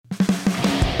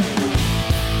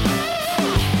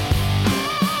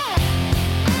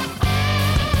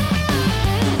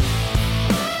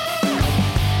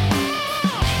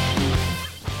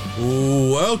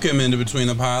Welcome into Between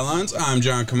the Pylons. I'm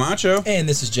John Camacho. And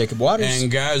this is Jacob Waters. And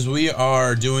guys, we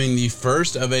are doing the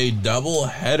first of a double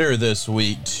header this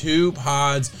week. 2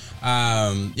 pods.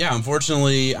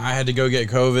 Unfortunately, I had to go get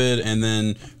COVID and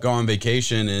then go on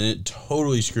vacation, and it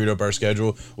totally screwed up our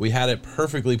schedule. We had it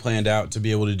perfectly planned out to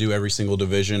be able to do every single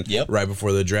division right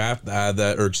before the draft,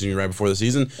 right before the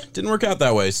season. Didn't work out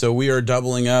that way, so we are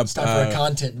doubling up. It's time for a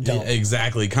content dump.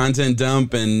 Exactly, content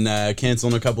dump, and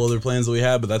canceling a couple other plans that we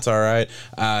had, but that's all right.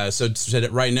 So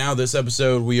right now, this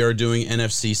episode, we are doing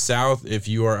NFC South. If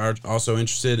you are also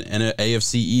interested, and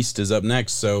AFC East is up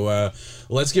next. So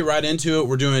let's get right into it.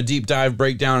 We're doing a deep dive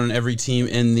breakdown on every team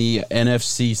in the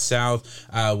NFC South.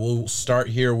 We'll start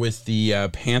here with the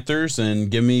Panthers,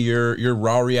 and give me your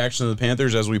raw reaction to the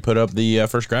Panthers as we put up the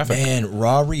first graphic. Man,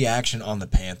 raw reaction on the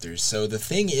Panthers. So the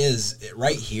thing is,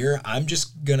 right here, I'm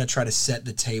just going to try to set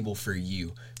the table for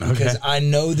you. Because I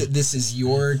know that this is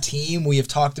your team. We have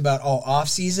talked about all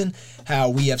offseason how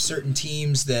we have certain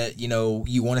teams that,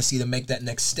 you want to see them make that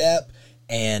next step.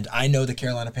 And I know the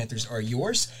Carolina Panthers are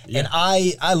yours. Yeah. And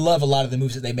I love a lot of the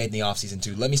moves that they made in the offseason,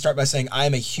 too. Let me start by saying I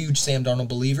am a huge Sam Darnold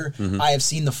believer. Mm-hmm. I have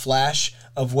seen the flash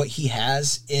of what he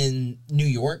has in New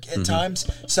York at times.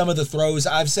 Some of the throws,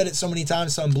 I've said it so many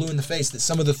times, so I'm blue in the face, that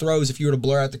some of the throws, if you were to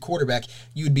blur out the quarterback,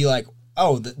 you would be like,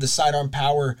 oh, the sidearm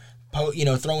power,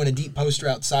 throwing a deep post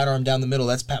route, sidearm down the middle,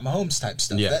 that's Pat Mahomes type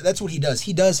stuff. Yeah. That's what he does.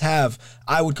 He does have,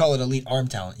 I would call it elite arm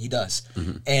talent. He does.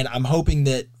 Mm-hmm. And I'm hoping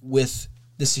that with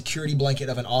the security blanket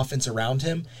of an offense around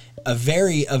him, a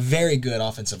very good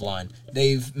offensive line.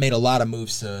 They've made a lot of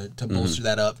moves to bolster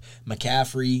that up.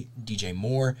 McCaffrey, DJ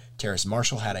Moore, Terrace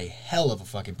Marshall had a hell of a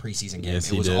fucking preseason game.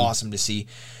 Yes, it was awesome to see.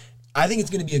 I think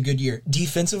it's going to be a good year.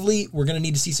 Defensively, we're going to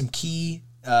need to see some key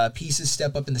pieces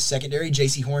step up in the secondary.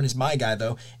 J.C. Horn is my guy,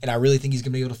 though, and I really think he's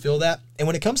going to be able to fill that. And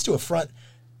when it comes to a front,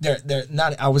 they're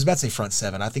not. I was about to say front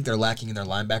seven. I think they're lacking in their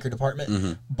linebacker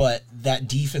department, but that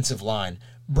defensive line,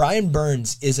 Brian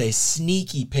Burns is a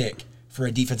sneaky pick for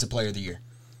a defensive player of the year.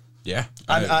 Yeah,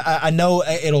 I know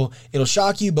it'll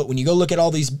shock you, but when you go look at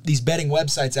all these betting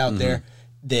websites out there,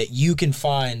 that you can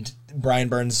find Brian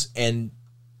Burns, and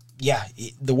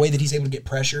the way that he's able to get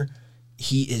pressure,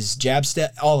 he is jab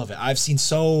step, all of it. I've seen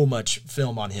so much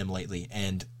film on him lately,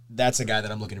 and that's a guy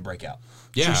that I'm looking to break out.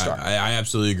 Yeah, I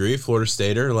absolutely agree. Florida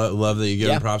Stater, love that you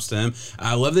give props to him.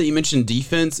 I love that you mentioned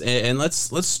defense, and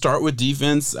let's start with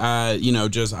defense.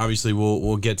 Just obviously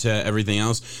we'll get to everything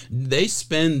else. They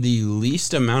spend the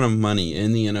least amount of money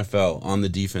in the NFL on the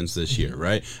defense this year,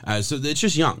 right? So it's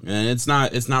just young, and it's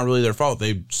not really their fault.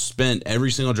 They spent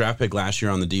every single draft pick last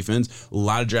year on the defense, a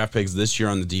lot of draft picks this year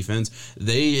on the defense.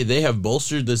 They have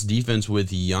bolstered this defense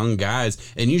with young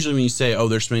guys, and usually when you say, oh,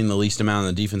 they're spending the least amount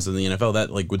on the defense in the NFL, that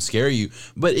would scare you.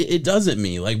 But it doesn't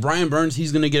mean, Brian Burns,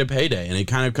 he's going to get a payday. And it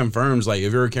kind of confirms,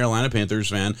 if you're a Carolina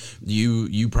Panthers fan,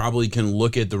 you probably can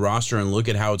look at the roster and look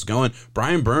at how it's going.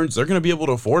 Brian Burns, they're going to be able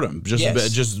to afford him.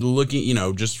 Just looking,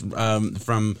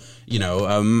 from,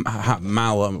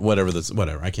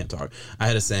 whatever. I can't talk. I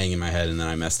had a saying in my head and then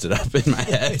I messed it up in my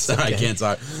head, so okay. I can't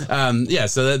talk.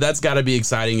 So that's got to be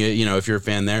exciting, if you're a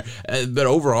fan there. But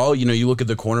overall, you look at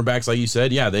the cornerbacks, like you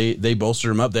said, they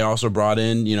bolstered him up. They also brought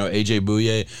in, AJ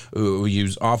Bouye, who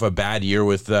was off a bad year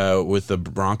with the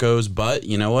Broncos, but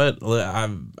you know what?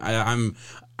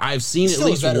 I've seen at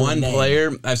least one player.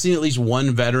 I've seen at least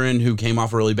one veteran who came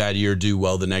off a really bad year do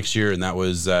well the next year, and that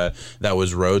was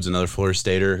Rhodes, another Florida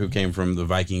Stater who came from the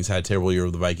Vikings, had a terrible year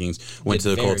with the Vikings, went to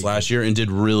the Colts last year and did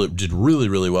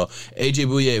really well. AJ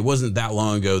Bouye, it wasn't that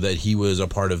long ago that he was a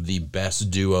part of the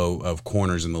best duo of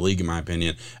corners in the league, in my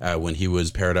opinion, when he was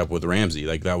paired up with Ramsey.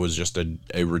 That was just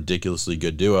a ridiculously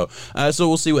good duo. So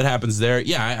we'll see what happens there.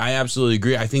 Yeah, I absolutely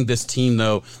agree. I think this team,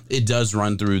 though, it does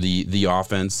run through the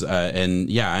offense, and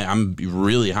I'm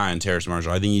really high on Terrace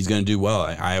Marshall. I think he's going to do well.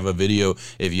 I have a video.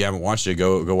 If you haven't watched it,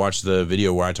 go watch the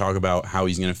video where I talk about how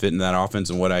he's going to fit in that offense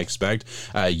and what I expect.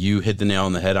 You hit the nail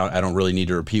on the head. I don't really need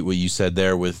to repeat what you said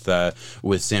there with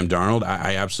Sam Darnold.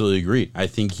 I absolutely agree. I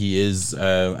think he is.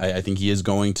 I think he is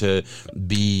going to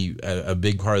be a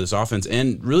big part of this offense.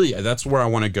 And really, that's where I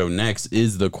want to go next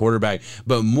is the quarterback,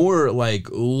 but more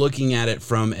looking at it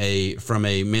from a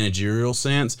managerial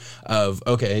sense of,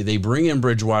 okay, they bring in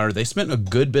Bridgewater. They spent a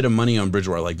good bit of money on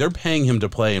Bridgewater. They're paying him to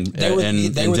play in Denver right now.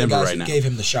 They were the guys who gave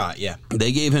him the shot,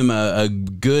 They gave him a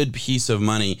good piece of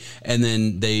money, and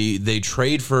then they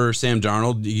trade for Sam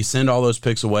Darnold. You send all those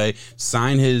picks away,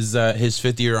 sign his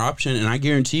 5th-year option, and I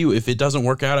guarantee you, if it doesn't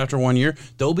work out after 1 year,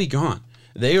 they'll be gone.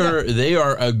 They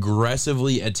are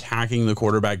aggressively attacking the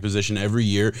quarterback position every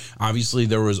year. Obviously,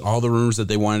 there was all the rumors that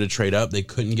they wanted to trade up. They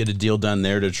couldn't get a deal done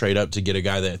there to trade up to get a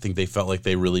guy that I think they felt like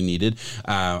they really needed.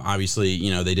 Obviously,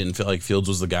 they didn't feel like Fields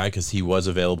was the guy because he was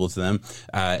available to them.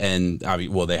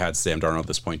 They had Sam Darnold at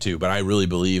this point too. But I really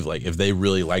believe like if they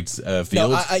really liked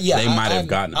Fields, they might have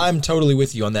gotten him. I'm totally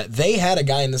with you on that. They had a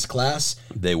guy in this class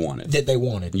they wanted.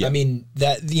 Yeah. I mean,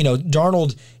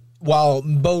 Darnold, while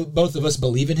both of us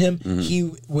believe in him,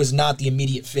 he was not the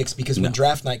immediate fix because when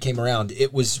draft night came around,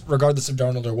 it was regardless of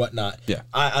Darnold or whatnot. Yeah.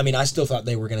 I still thought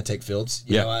they were going to take Fields.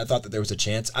 I thought that there was a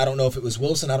chance. I don't know if it was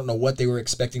Wilson. I don't know what they were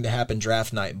expecting to happen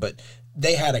draft night, but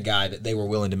they had a guy that they were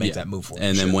willing to make that move for.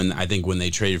 And then when they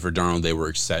traded for Darnold,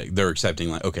 they're accepting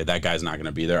like, okay, that guy's not going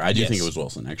to be there. I do think it was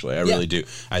Wilson, actually. I really do.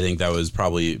 I think that was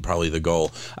probably the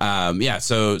goal.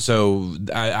 So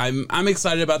I'm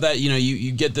excited about that.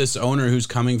 You get this owner who's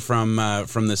coming from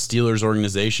the Steelers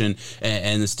organization,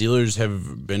 and the Steelers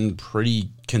have been pretty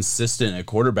consistent at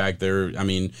quarterback there. I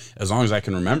mean, as long as I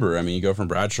can remember. I mean, you go from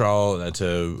Bradshaw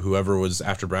to whoever was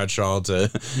after Bradshaw to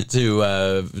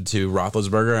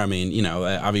Roethlisberger. I mean,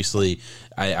 obviously,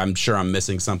 I'm sure I'm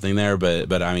missing something there,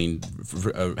 but I mean,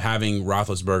 having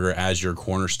Roethlisberger as your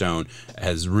cornerstone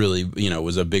has really,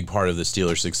 was a big part of the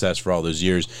Steelers' success for all those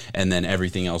years, and then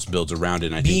everything else builds around it.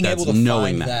 And I think that's able to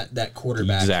knowing find that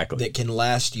quarterback that can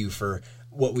last you for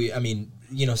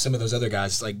some of those other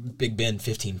guys like Big Ben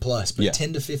 15 plus, but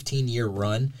 10 to 15 year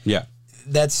run. Yeah.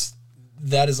 That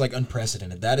is like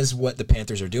unprecedented. That is what the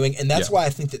Panthers are doing. And that's why I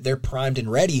think that they're primed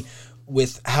and ready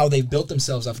with how they've built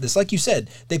themselves off of this. Like you said,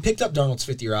 they picked up Darnold's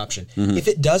 5th-year option. If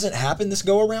it doesn't happen this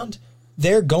go around,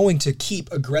 they're going to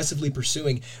keep aggressively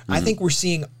pursuing. I think we're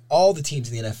seeing all the teams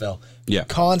in the NFL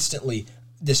constantly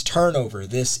this turnover,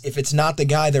 if it's not the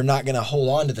guy, they're not going to hold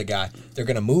on to the guy. They're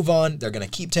going to move on. They're going to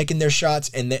keep taking their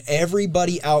shots, and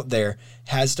everybody out there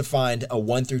has to find a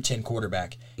 1 through 10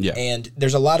 quarterback. Yeah. And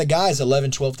there's a lot of guys,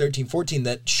 11, 12, 13, 14,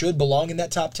 that should belong in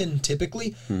that top 10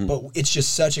 typically, but it's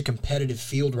just such a competitive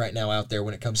field right now out there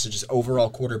when it comes to just overall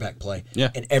quarterback play. Yeah.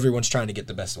 And everyone's trying to get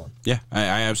the best one. Yeah, I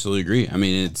absolutely agree. I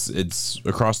mean, it's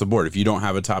across the board. If you don't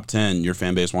have a top 10, your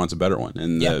fan base wants a better one.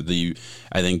 And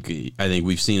I think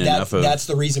we've seen enough of. That's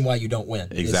the reason why you don't win.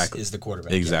 Exactly. Is the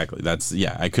quarterback. Exactly.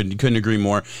 I couldn't agree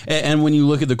more. And when you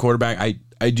look at the quarterback,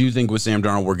 I do think with Sam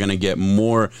Darnold, we're going to get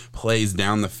more plays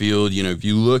down the field. If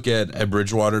you look at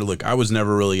Bridgewater, look, I was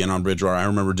never really in on Bridgewater. I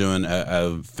remember doing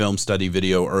a film study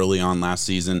video early on last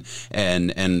season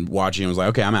and watching. I was like,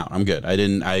 okay, I'm out. I'm good.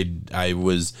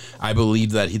 I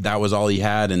believed that was all he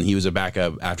had, and he was a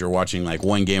backup after watching like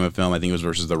one game of film. I think it was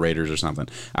versus the Raiders or something.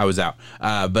 I was out.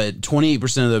 But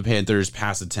 28% of the Panthers'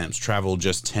 pass attempts traveled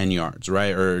just 10 yards,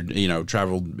 right? Or,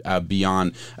 traveled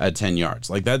beyond 10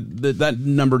 yards. Like that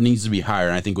number needs to be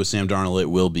higher. And I think with Sam Darnold, it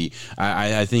will be.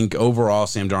 I think overall,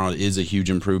 Sam Darnold is a huge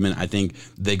improvement. I think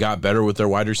they got better with their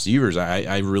wide receivers.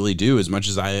 I really do. As much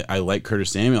as I like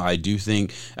Curtis Samuel, I do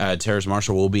think Terrace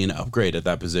Marshall will be an upgrade at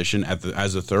that position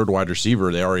as a third wide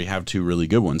receiver. They already have 2 really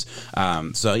good ones.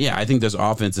 I think this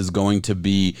offense is going to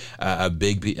be I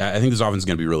think this offense is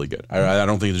going to be really good. I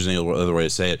don't think there's any other way to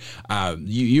say it.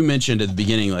 You mentioned at the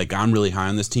beginning, like, I'm really high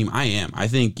on this team. I am. I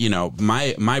think,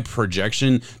 my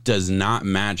projection does not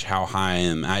match how high I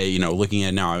am. Looking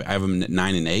at now, I have them at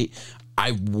 9 and 8.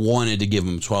 I wanted to give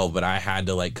them 12, but I had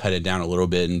to cut it down a little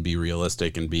bit and be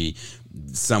realistic and be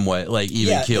somewhat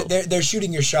even killed. They're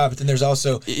shooting your shot, but then there's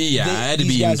also I had to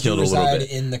be even killed a little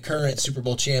bit. In the current Super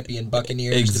Bowl champion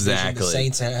Buccaneers exactly. division, the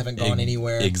Saints haven't gone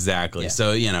anywhere. Exactly. Yeah.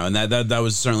 So and that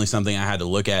was certainly something I had to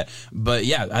look at. But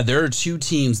there are 2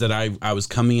 teams that I was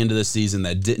coming into this season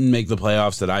that didn't make the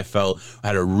playoffs that I felt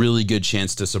had a really good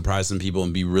chance to surprise some people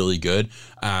and be really good.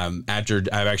 After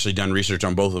I've actually done research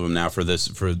on both of them now for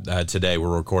today,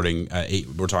 we're recording 8.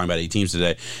 We're talking about 8 teams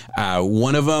today.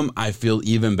 One of them I feel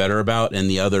even better about, and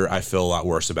the other I feel a lot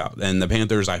worse about. And the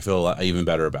Panthers I feel even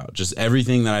better about. Just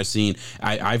everything that I've seen,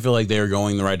 I feel like they are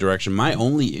going the right direction. My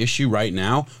only issue right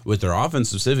now with their offense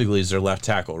specifically is their left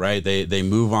tackle, right? They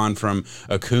move on from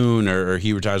Akun or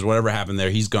he retires, whatever happened there,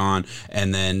 he's gone.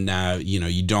 And then,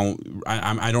 you don't,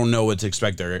 I don't know what to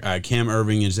expect there. Cam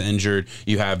Irving is injured.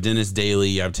 You have Dennis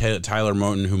Daly. You have Tyler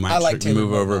Moton, who might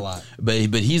move over. A lot. But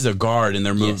he's a guard, and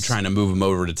they're trying to move him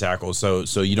over to tackle. So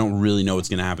you don't really know what's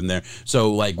going to happen there.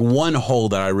 So, one one hole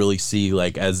that I really see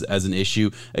like as an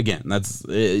issue. Again,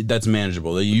 that's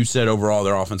manageable. You said overall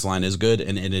their offensive line is good,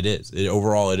 and it is.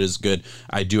 Overall, it is good.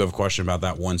 I do have a question about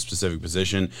that one specific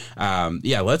position.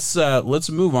 Let's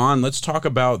move on. Let's talk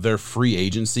about their free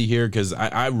agency here, because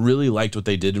I really liked what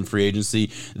they did in free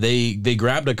agency. They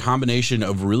grabbed a combination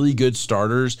of really good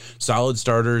starters, solid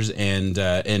starters, and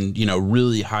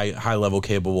really high level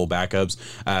capable backups.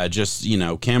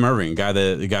 Cam Irving,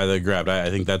 the guy that grabbed. I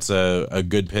think that's a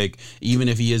good pick. Even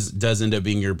if he does end up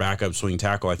being your backup swing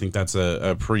tackle, I think that's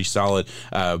a pretty solid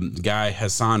guy.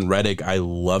 Hassan Reddick, I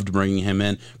loved bringing him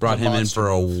in. Brought him in for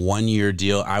a 1-year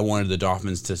deal. I wanted the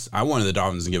Dolphins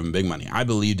to give him big money. I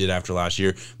believed it after last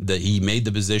year that he made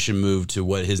the position move to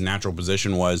what his natural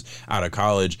position was out of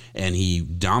college, and he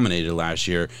dominated last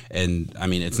year. And I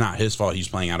mean, it's not his fault. He's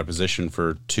playing out of position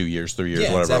for 2 years, 3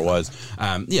 years, whatever it was.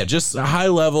 Just high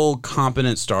level,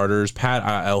 competent starters. Pat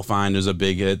Elfine is a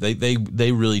big hit.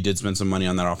 They really did spend some money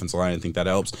on that offensive line. I think that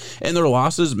helps. And their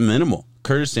losses minimal.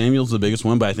 Curtis Samuel's the biggest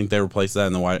one, but I think they replaced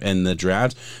that in the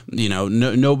draft.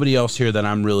 Nobody else here that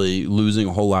I'm really losing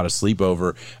a whole lot of sleep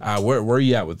over. Where are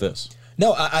you at with this?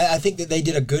 No, I think that they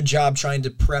did a good job trying to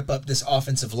prep up this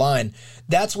offensive line.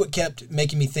 That's what kept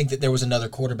making me think that there was another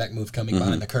quarterback move coming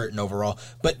behind the curtain overall.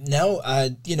 But now,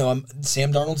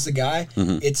 Sam Darnold's the guy.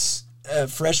 It's a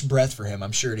fresh breath for him,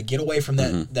 I'm sure, to get away from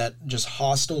that just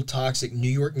hostile, toxic New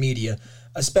York media,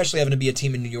 especially having to be a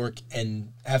team in New York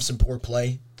and have some poor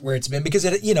play where it's been, because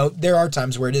there are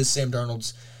times where it is Sam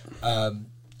Darnold's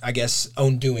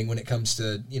own doing when it comes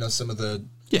to some of the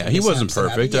he wasn't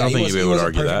perfect. I don't think you'd be able to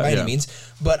argue that by any means,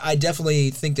 but I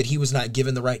definitely think that he was not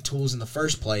given the right tools in the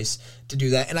first place to do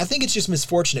that, and I think it's just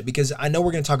misfortunate, because I know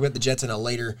we're going to talk about the Jets in a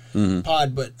later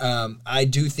pod, but I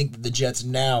do think that the Jets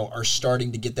now are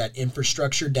starting to get that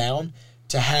infrastructure down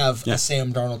to have a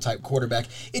Sam Darnold type quarterback.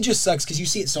 It just sucks because you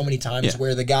see it so many times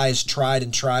where the guy has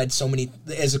tried so many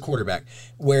as a quarterback,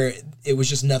 where it was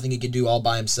just nothing he could do all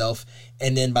by himself.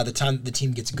 And then by the time the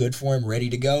team gets good for him, ready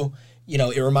to go,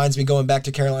 it reminds me, going back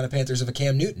to Carolina Panthers, of a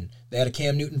Cam Newton. They had a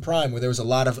Cam Newton prime where there was a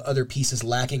lot of other pieces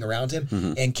lacking around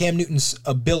him. And Cam Newton's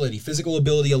physical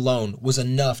ability alone was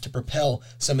enough to propel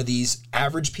some of these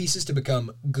average pieces to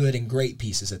become good and great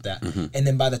pieces at that. And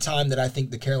then by the time that I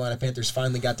think the Carolina Panthers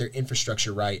finally got their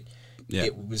infrastructure right,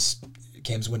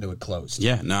 Cam's window had closed.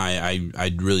 Yeah, no,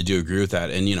 I really do agree with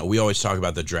that. And, we always talk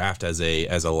about the draft as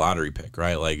a lottery pick,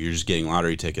 right? Like, you're just getting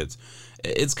lottery tickets.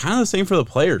 It's kind of the same for the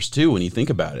players, too, when you think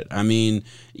about it. I mean,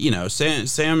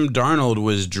 Sam Darnold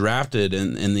was drafted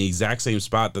in the exact same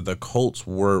spot that the Colts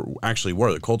were.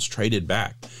 The Colts traded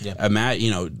back. Yeah.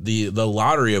 The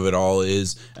lottery of it all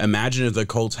is, imagine if the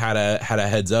Colts had a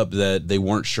heads up that they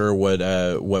weren't sure what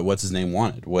what's his name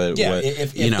wanted.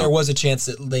 If there was a chance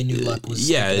that they knew Luck was.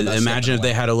 Yeah, imagine if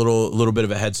they had a little bit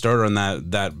of a head start on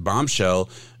that bombshell.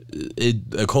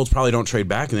 The Colts probably don't trade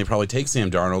back, and they probably take Sam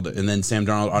Darnold, and then Sam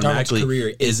Darnold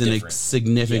automatically is in a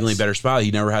significantly better spot.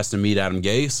 He never has to meet Adam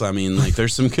Gase. I mean, like,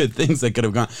 there's some good things that could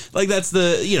have gone. Like, that's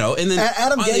the and then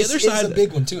Adam Gase the other side, is a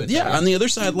big one too. On the other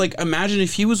side, like, imagine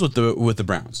if he was with the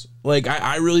Browns. Like,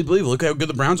 I really believe, look how good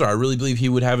the Browns are. I really believe he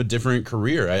would have a different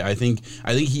career. I think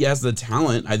he has the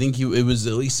talent. I think it was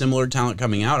at least similar talent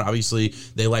coming out. Obviously,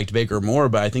 they liked Baker more,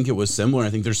 but I think it was similar. I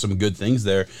think there's some good things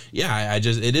there. Yeah, it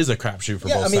is a crapshoot for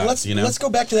both sides. Let's go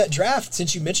back to that draft,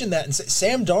 since you mentioned that. And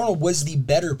Sam Darnold was the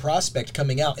better prospect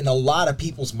coming out in a lot of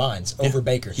people's minds over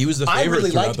Baker. He was the favorite. I really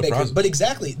liked the Baker, process. But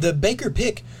exactly, the Baker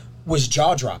pick was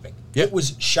jaw-dropping. Yep. It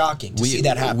was shocking to see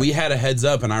that happen. We had a heads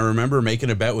up, and I remember making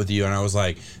a bet with you, and I was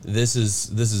like, "This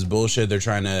is bullshit. They're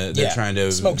trying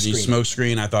to smoke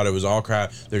screen." I thought it was all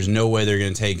crap. There's no way they're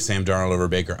going to take Sam Darnold over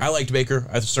Baker. I liked Baker.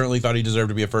 I certainly thought he deserved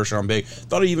to be a first round pick.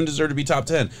 Thought he even deserved to be top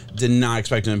 10. Did not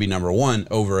expect him to be number 1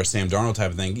 over a Sam Darnold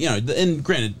type of thing. And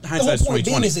granted, hindsight's 2020. The whole point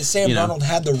being is that Sam Darnold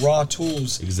had the raw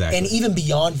tools, and even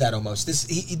beyond that, almost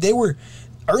they were.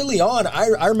 Early on,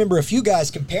 I remember a few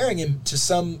guys comparing him to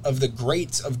some of the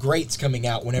greats of greats coming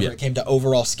out whenever it came to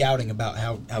overall scouting about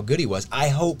how good he was. I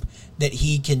hope that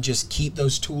he can just keep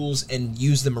those tools and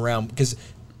use them around, because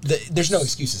there's no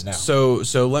excuses now. So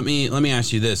let me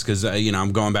ask you this, because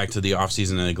I'm going back to the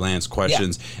offseason at a glance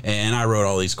questions, and I wrote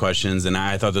all these questions, and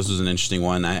I thought this was an interesting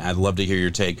one. I'd love to hear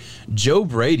your take. Joe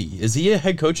Brady, is he a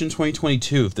head coach in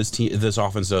 2022 if this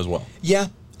offense does well? Yeah.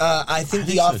 I think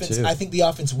the offense. I think the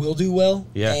offense will do well,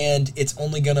 and it's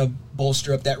only going to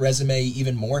bolster up that resume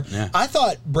even more. Yeah. I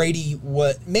thought Brady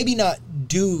would maybe not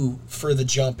due for the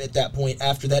jump at that point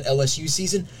after that LSU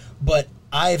season, but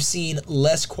I have seen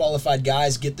less qualified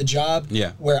guys get the job.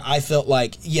 Yeah. Where I felt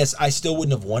like, yes, I still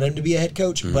wouldn't have wanted him to be a head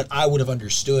coach, but I would have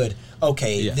understood.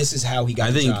 Okay, this is how he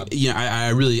got the job.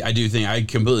 I do think I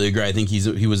completely agree. I think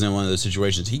he was in one of those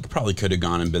situations. He probably could have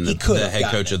gone and been the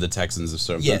head coach of the Texans of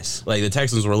something. Yes. Like the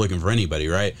Texans were looking for anybody,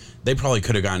 right? They probably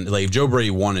could have gone, like if Joe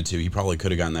Brady wanted to, he probably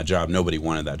could have gotten that job. Nobody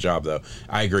wanted that job though.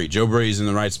 I agree. Joe Brady's in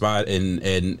the right spot,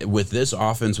 and with this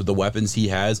offense, with the weapons he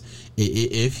has,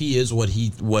 if he is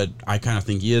what I kind of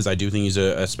think he is, I do think he's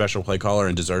a special play caller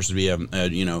and deserves to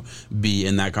be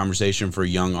in that conversation for a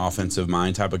young offensive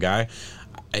mind type of guy.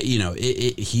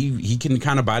 He can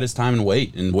kind of bide his time and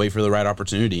wait for the right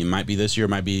opportunity. It might be this year, it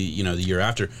might be the year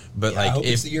after. But I hope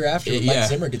it's the year after Mike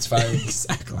Zimmer gets fired.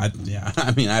 Exactly.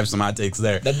 I have some hot takes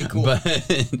there. That'd be cool.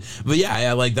 But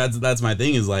yeah, like that's my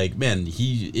thing is like, man,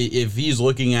 if he's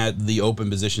looking at the open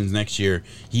positions next year,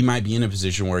 he might be in a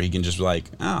position where he can just be like,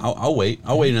 I'll wait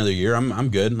another year. I'm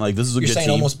good. Like this is a good team. You're saying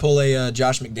almost pull a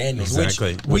Josh McDaniels.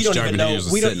 Exactly. Which we don't even know.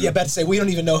 About to say we don't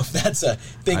even know if that's a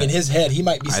thing in his head. He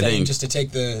might be saying just to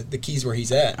take the keys where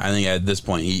he's at. I think at this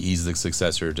point he's the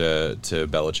successor to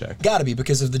Belichick. Got to be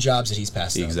because of the jobs that he's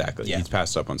passed up. Exactly. Yeah. He's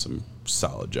passed up on some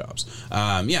solid jobs.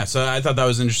 So I thought that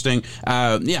was interesting.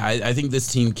 I think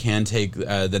this team can take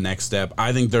the next step.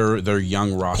 I think their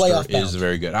young roster is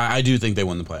very good. I do think they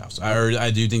win the playoffs.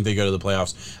 I do think they go to the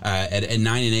playoffs. At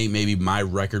 9-8, maybe my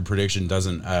record prediction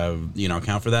doesn't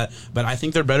account for that. But I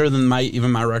think they're better than my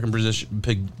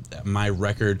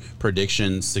record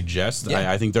prediction suggests.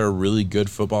 Yeah. I think they're a really good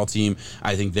football team.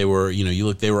 I think they were,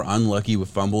 they were unlucky with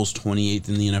fumbles, 28th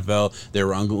in the NFL. They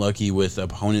were unlucky with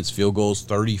opponents' field goals,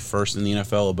 31st in the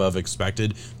NFL above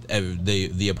expected.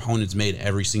 The opponents made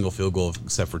every single field goal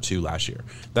except for 2 last year.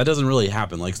 That doesn't really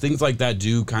happen. Like things like that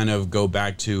do kind of go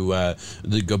back to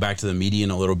the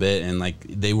median a little bit, and like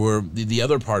they were the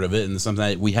other part of it, and something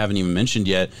that we haven't even mentioned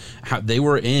yet. They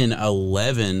were in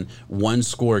 11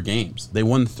 one-score games. They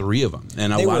won 3 of them,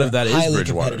 and a lot of that is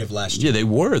Bridgewater. Competitive last year.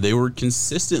 Yeah, they were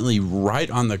consistently right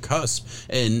on the cusp.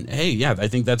 And hey, yeah, I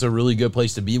think that's a really good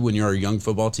place to be when you're a young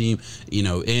football team.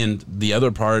 And the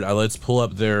other part, let's pull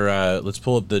up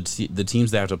the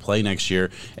teams they have to play next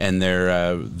year and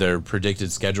their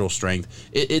predicted schedule strength.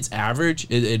 It's average.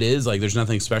 It is like there's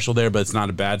nothing special there, but it's not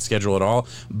a bad schedule at all.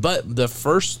 But the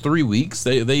first 3 weeks,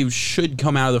 they should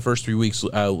come out of the first 3 weeks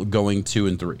going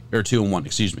 2-3 or 2-1.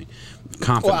 Excuse me.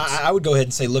 Confidence. Well, I would go ahead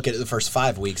and say look at the first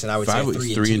 5 weeks, and I would say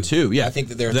 3-2. Yeah, I think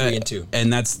that they're 3-2,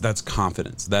 and that's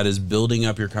confidence. That is building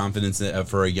up your confidence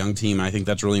for a young team. I think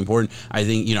that's really important. I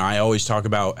think I always talk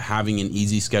about having an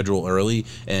easy schedule early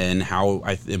and how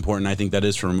important I think that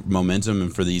is for momentum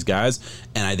and for these guys.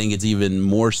 And I think it's even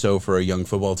more so for a young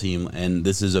football team. And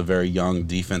this is a very young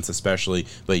defense, especially,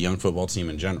 but a young football team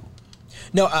in general.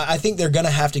 No, I think they're going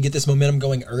to have to get this momentum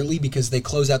going early because they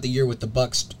close out the year with the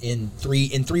Bucks in 3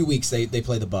 weeks. They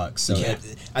play the Bucks, so yeah.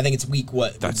 I think it's week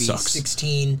that would be sucks.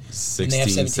 16, and they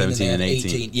have 17 and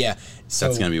 18. Yeah, so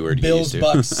that's going to be weird. Bills,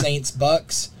 Bucks, Saints,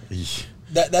 Bucks.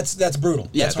 That's brutal.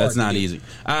 Yeah, that's not easy.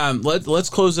 Let's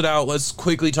close it out. Let's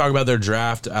quickly talk about their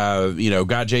draft.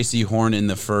 Got J.C. Horn in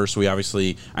the first.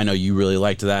 I know you really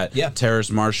liked that. Yeah.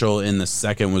 Terrace Marshall in the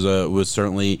second was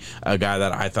certainly a guy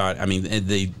that I thought. I mean,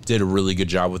 they did a really good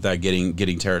job with that,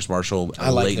 getting Terrace Marshall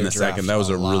late in the second. That was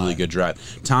a really good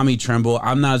draft. Tommy Tremble.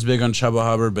 I'm not as big on Chuba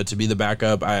Hubbard, but to be the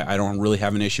backup, I don't really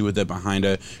have an issue with it behind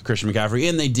Christian McCaffrey,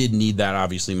 and they did need that.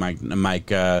 Obviously, Mike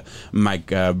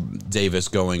Davis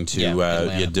going to.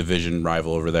 Division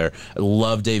rival over there. I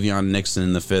love Davion Nixon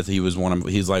in the 5th.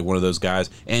 He's like one of those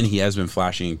guys, and he has been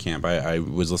flashing in camp. I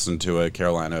was listening to a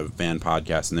Carolina fan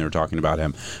podcast, and they were talking about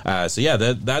him.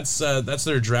 That's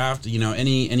their draft.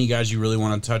 Any guys you really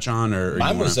want to touch on? Or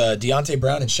mine was Deontay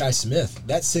Brown and Shi Smith.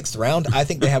 That 6th round, I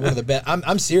think they have one of the best.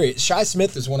 I'm serious. Shi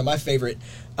Smith is one of my favorite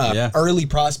early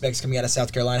prospects coming out of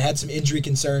South Carolina. Had some injury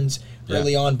concerns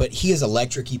early on, but he is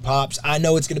electric. He pops. I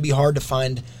know it's going to be hard to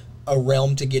find a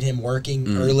realm to get him working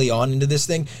early on into this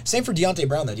thing. Same for Deontay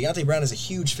Brown, though. Deontay Brown is a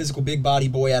huge physical, big body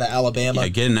boy out of Alabama. Yeah,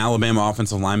 get an Alabama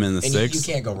offensive lineman in the 6th.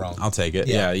 You can't go wrong. I'll take it.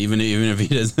 Yeah, even if he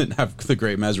doesn't have the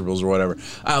great measurables or whatever.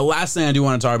 Last thing I do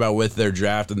want to talk about with their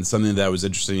draft and something that was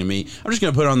interesting to me, I'm just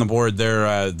going to put on the board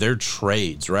their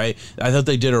trades, right? I thought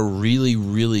they did a really,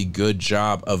 really good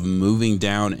job of moving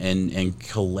down and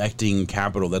collecting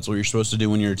capital. That's what you're supposed to do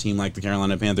when you're a team like the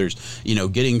Carolina Panthers.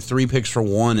 Getting 3 picks for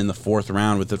 1 in the 4th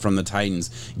round from from the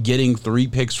Titans, getting 3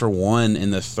 picks for 1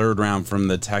 in the 3rd round from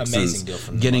the Texans, amazing deal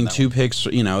from them getting on that 2 picks,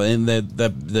 in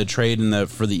the trade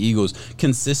for the Eagles,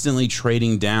 consistently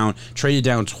traded down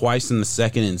twice in the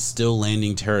 2nd and still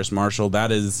landing Terrace Marshall.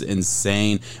 That is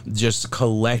insane. Just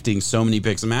collecting so many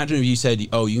picks. Imagine if you said,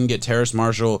 oh, you can get Terrace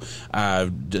Marshall,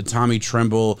 Tommy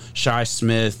Tremble, Shi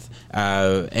Smith,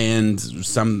 and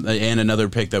another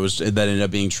pick that ended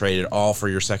up being traded, all for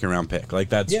your 2nd round pick. Like,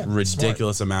 that's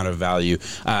ridiculous amount of value.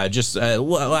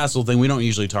 Last little thing, we don't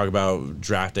usually talk about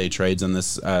draft day trades on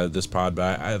this pod,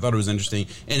 but I thought it was interesting,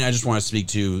 and I just want to speak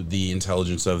to the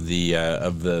intelligence of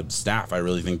the staff. I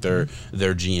really think their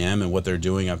GM and what they're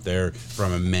doing up there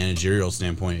from a managerial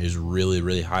standpoint is really,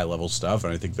 really high level stuff,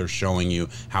 and I think they're showing you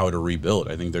how to rebuild.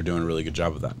 I think they're doing a really good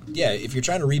job of that. Yeah, if you're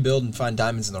trying to rebuild and find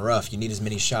diamonds in the rough, you need as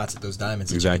many shots at those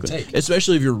diamonds as you can take.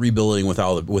 Especially if you're rebuilding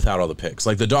without all the picks.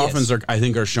 Like the Dolphins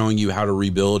are showing you how to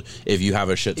rebuild if you have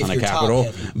a shit ton of capital.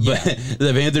 But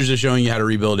the Panthers are showing you how to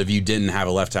rebuild if you didn't have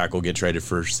a left tackle get traded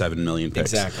for 7 million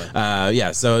picks.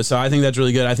 Exactly. So I think that's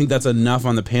really good. I think that's enough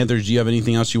on the Panthers. Do you have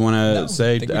anything else you want to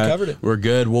say? I think we covered it. We're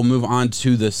good. We'll move on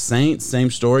to the Saints. Same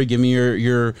story. Give me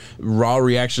your raw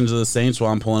reaction to the Saints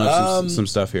while I'm pulling up some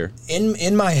stuff here.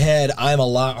 In my head, I'm a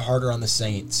lot harder on the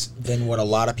Saints than what a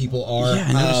lot of people are. Yeah,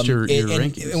 I noticed your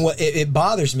rankings. And it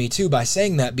bothers me too by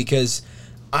saying that, because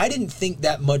I didn't think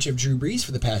that much of Drew Brees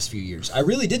for the past few years. I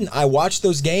really didn't. I watched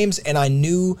those games and I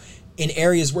knew in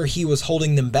areas where he was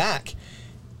holding them back,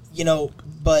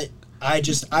 but I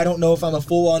don't know if I'm a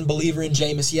full-on believer in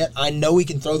Jameis yet. I know he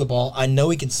can throw the ball. I know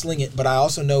he can sling it, but I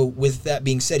also know, with that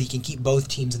being said, he can keep both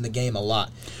teams in the game a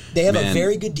lot. They have a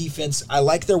very good defense. I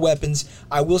like their weapons.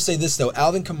 I will say this, though.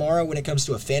 Alvin Kamara, when it comes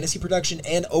to a fantasy production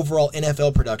and overall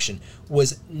NFL production,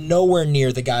 was nowhere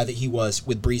near the guy that he was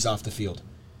with Brees off the field.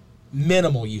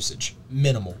 Minimal usage.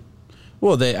 Minimal.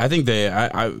 Well, I'll give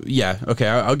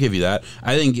you that.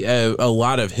 I think a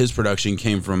lot of his production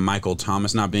came from Michael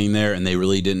Thomas not being there, and they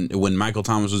really didn't. When Michael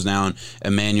Thomas was down,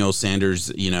 Emmanuel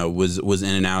Sanders, was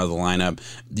in and out of the lineup.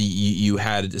 You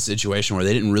had a situation where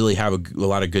they didn't really have a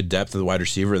lot of good depth at the wide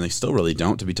receiver, and they still really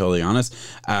don't, to be totally honest.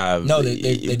 No,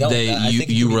 they don't. They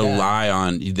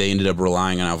ended up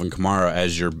relying on Alvin Kamara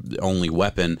as your only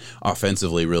weapon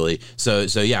offensively, really. So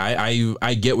yeah,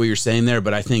 I get what you're saying there,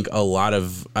 but I think a lot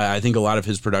of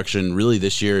his production really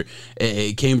this year,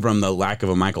 it came from the lack of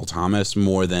a Michael Thomas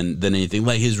more than anything.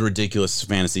 Like his ridiculous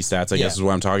fantasy stats, I guess is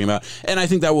what I'm talking about. And I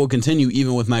think that will continue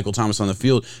even with Michael Thomas on the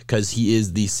field, because he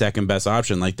is the second best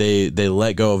option. Like they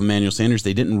let go of Emmanuel Sanders.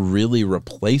 They didn't really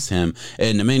replace him.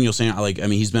 And Emmanuel Sanders,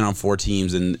 he's been on 4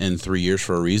 teams in 3 years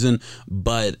for a reason.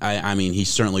 But he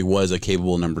certainly was a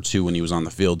capable number 2 when he was on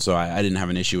the field. So I didn't have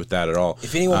an issue with that at all.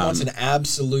 If anyone wants an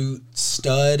absolute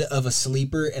stud of a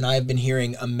sleeper, and I've been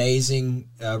hearing amazing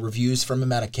reviews from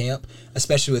him out of camp,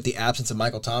 especially with the absence of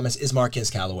Michael Thomas, is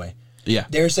Marquez Callaway. Yeah.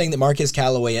 They're saying that Marquez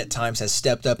Callaway at times has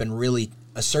stepped up and really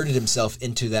asserted himself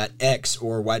into that X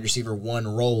or wide receiver 1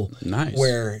 role. Nice.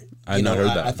 Where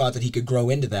I thought that he could grow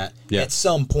into that at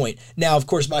some point. Now, of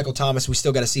course, Michael Thomas, we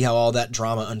still got to see how all that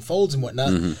drama unfolds and whatnot.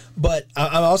 Mm-hmm. But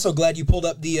I'm also glad you pulled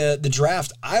up the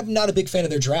draft. I'm not a big fan of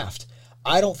their draft.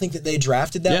 I don't think that they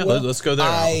drafted that well. Yeah, let's go there.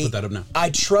 I'll put that up now.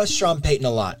 I trust Sean Payton a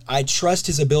lot. I trust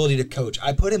his ability to coach.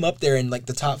 I put him up there in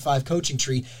the top 5 coaching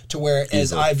tree, to where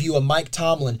as I view a Mike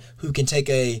Tomlin who can take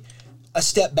a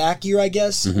step back year, I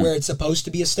guess, where it's supposed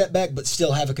to be a step back, but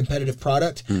still have a competitive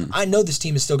product. I know this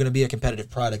team is still going to be a competitive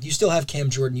product. You still have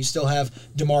Cam Jordan. You still have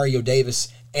Demario Davis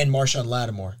and Marshawn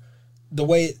Lattimore.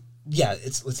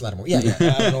 It's Lattimore. Yeah. I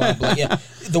don't know why I'm blanking. Yeah.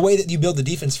 The way that you build the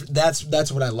defense,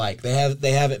 that's what I like. They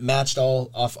have it matched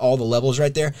off all the levels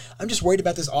right there. I'm just worried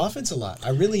about this offense a lot. I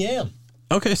really am.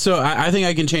 Okay, so I think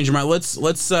I can change your mind.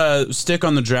 Let's stick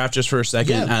on the draft just for a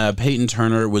second. Yeah. Peyton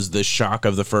Turner was the shock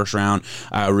of the first round.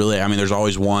 Really, there's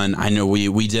always one. I know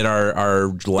we did our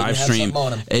live stream,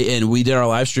 and we did our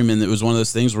live stream, and it was one of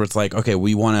those things where it's like, okay,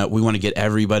 we want to get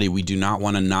everybody. We do not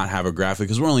want to not have a graphic,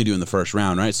 because we're only doing the first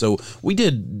round, right? So we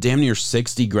did damn near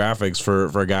 60 graphics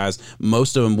for guys.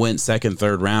 Most of them went second,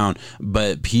 third round,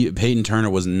 but Peyton Turner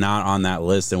was not on that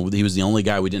list, and he was the only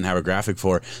guy we didn't have a graphic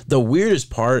for. The weirdest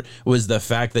part was the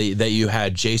fact that you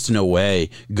had Jason Owe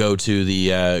go to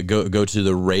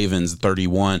the Ravens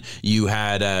 31. You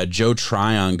had Joe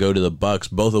Tryon go to the Bucks,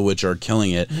 both of which are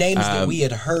killing it. Names that we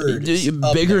had heard,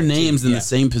 bigger names in the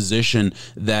same position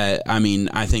that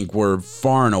I think were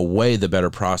far and away the better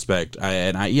prospect.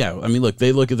 Look,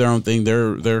 they look at their own thing.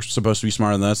 They're supposed to be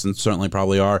smarter than us, and certainly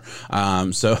probably are.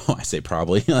 So I say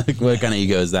probably. Like, what kind of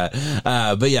ego is that?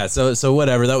 But yeah, so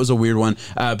whatever. That was a weird one.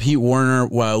 Pete Werner,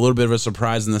 a little bit of a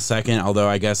surprise in the second. Although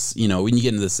I guess, you know, when you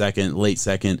get into the late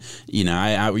second, you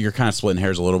know, you're kind of splitting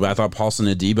hairs a little bit. I thought Paulson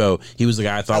Adebo, he was the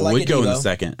guy I thought would go in the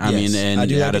second. I mean, and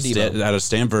out of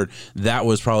Stanford, that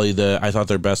was probably I thought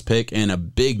their best pick and a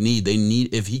big need. They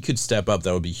need, if he could step up,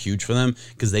 that would be huge for them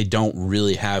because they don't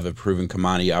really have a proven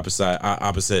commodity opposite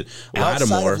Outside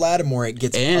Lattimore. of Lattimore, it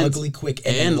gets ugly quick,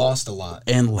 and they lost a lot.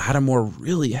 And Lattimore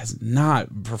really has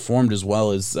not performed as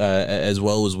well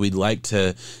as we'd like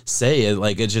to say.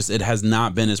 Like it has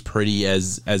not been as pretty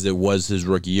as it was his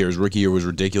rookie year. His rookie year was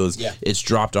ridiculous. Yeah. It's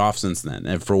dropped off since then,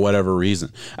 and for whatever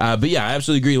reason. But yeah, I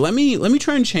absolutely agree. Let me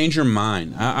try and change your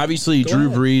mind. Obviously, Drew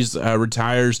Brees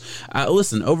retires.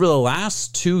 Listen, over the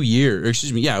last 2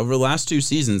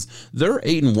 seasons, they're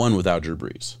 8-1 without Drew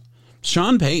Brees.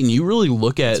 Sean Payton, you really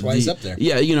look at that's why he's up there.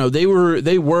 Yeah, you know, they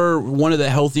were one of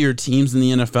the healthier teams in the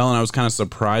NFL, and I was kind of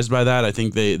surprised by that. I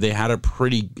think they had a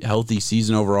pretty healthy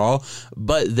season overall,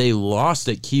 but they lost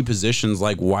at key positions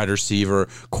like wide receiver,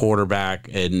 quarterback,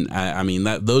 and I mean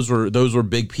those were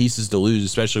big pieces to lose,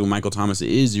 especially when Michael Thomas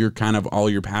is your kind of all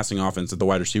your passing offense at the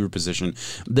wide receiver position.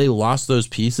 They lost those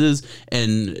pieces,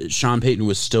 and Sean Payton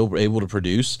was still able to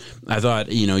produce. I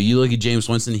thought, you know, you look at Jameis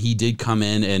Winston, he did come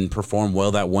in and perform well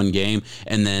that one game.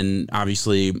 And then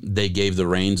obviously they gave the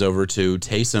reins over to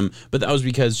Taysom, but that was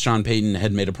because Sean Payton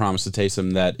had made a promise to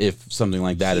Taysom that if something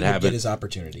like that had happened, get his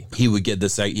opportunity. He would get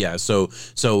this. Yeah. So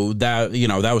that, you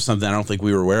know, that was something I don't think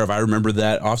we were aware of. I remember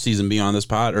that offseason being on this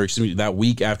pod, or excuse me, that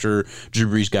week after Drew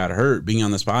Brees got hurt, being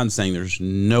on this pod and saying there's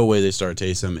no way they start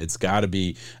Taysom. It's got to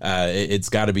be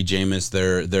Jameis.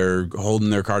 They're holding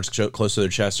their cards close to their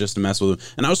chest just to mess with him.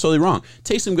 And I was totally wrong.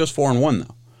 Taysom goes 4-1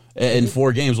 though. In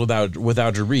 4 games without Drew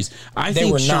Brees. They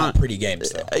were not pretty games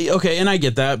though. Okay, and I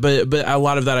get that, but a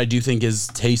lot of that I do think is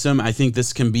Taysom. I think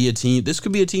this can be a team. This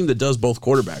could be a team that does both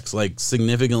quarterbacks, like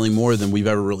significantly more than we've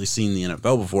ever really seen in the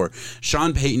NFL before.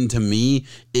 Sean Payton to me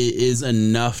is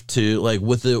enough to, like,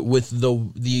 with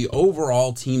the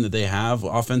overall team that they have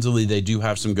offensively. They do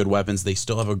have some good weapons. They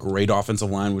still have a great offensive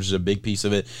line, which is a big piece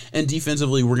of it. And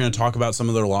defensively, we're going to talk about some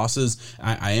of their losses.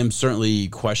 I am certainly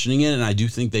questioning it, and I do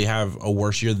think they have a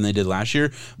worse year than they did last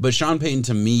year, but Sean Payton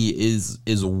to me is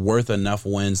worth enough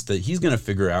wins that he's going to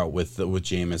figure out with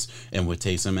Jameis and with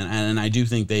Taysom, and I do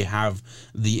think they have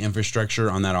the infrastructure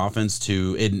on that offense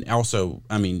to. And also,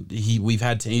 I mean, he's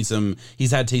had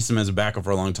Taysom as a backup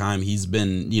for a long time. He's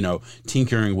been, you know,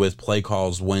 tinkering with play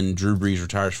calls when Drew Brees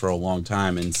retires for a long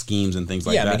time and schemes and things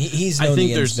like that. Yeah, I mean, he's known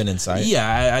the end's been in sight.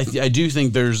 Yeah, I do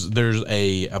think there's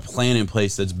a plan in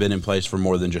place that's been in place for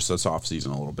more than just this offseason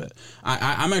a little bit.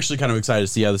 I'm actually kind of excited to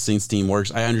see how the Saints team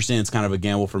works. I understand it's kind of a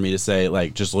gamble for me to say,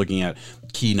 like, just looking at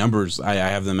key numbers, I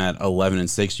have them at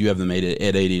 11-6. You have them at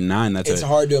 8-9. It's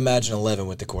hard to imagine 11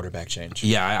 with the quarterback change.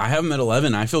 Yeah, I have them at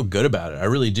 11. I feel good about it. I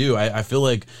really do. I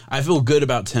feel good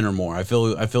about 10 or more. I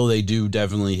feel they do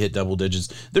definitely hit double digits.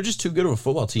 They're just too good of a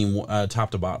football team,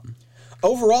 top to bottom.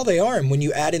 Overall, they are, and when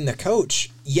you add in the coach,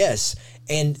 yes.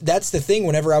 And that's the thing,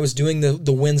 whenever I was doing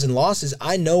the wins and losses,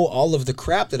 I know all of the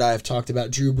crap that I have talked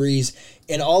about Drew Brees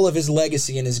and all of his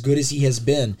legacy and as good as he has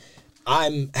been.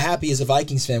 I'm happy as a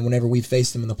Vikings fan whenever we've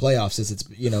faced him in the playoffs, as it's,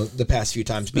 you know, the past few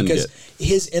times, because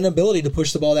his inability to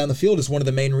push the ball down the field is one of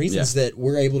the main reasons that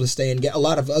we're able to stay in a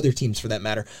lot of other teams, for that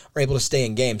matter, are able to stay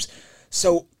in games.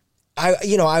 So,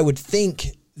 I would think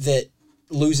that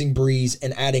losing Brees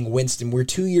and adding Winston, we're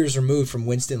 2 years removed from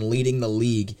Winston leading the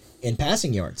league in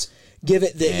passing yards. Give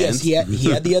it that, yes, he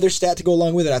had the other stat to go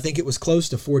along with it. I think it was close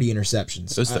to 40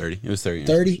 interceptions. It was 30. It was 30.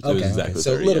 30? Okay. It was exactly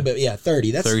so 30, a little bit,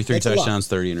 30. That's 33 that's touchdowns,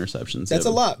 30 interceptions. That's a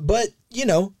lot, but, you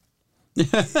know,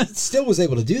 still was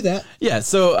able to do that. Yeah,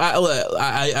 so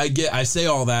I say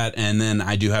all that, and then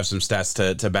I do have some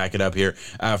stats to back it up here.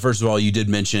 First of all, you did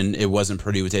mention it wasn't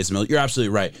pretty with Taysom Hill. You're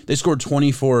absolutely right. They scored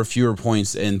 24 fewer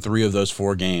points in 3 of those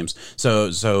 4 games.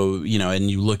 So you know,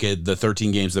 and you look at the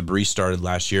 13 games that Brees started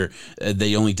last year,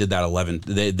 they only did that 11.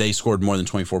 They scored more than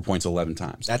 24 points 11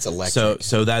 times. That's electric.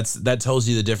 So that tells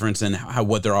you the difference in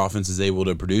what their offense is able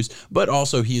to produce. But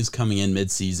also, he is coming in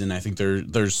midseason. I think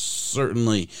there's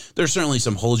certainly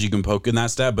some holes you can poke in that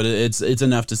stat, but it's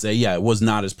enough to say, yeah, it was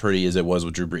not as pretty as it was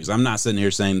with Drew Brees. I'm not sitting here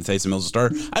saying that Taysom Hill's a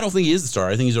star. I don't think he is the star.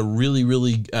 I think he's a really,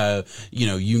 really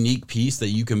unique piece that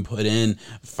you can put in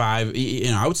 5.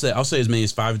 You know, I'll say as many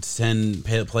as 5 to 10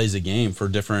 plays a game for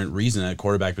different reasons at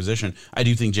quarterback position. I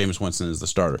do think Jameis Winston is the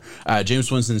starter.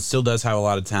 Jameis Winston still does have a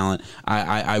lot of talent.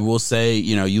 I will say,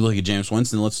 you know, you look at Jameis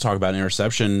Winston. Let's talk about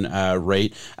interception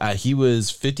rate. He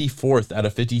was 54th out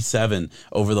of 57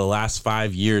 over the last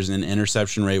 5 years in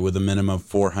interception rate with a minimum of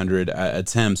 400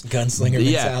 attempts. Gunslinger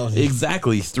mentality.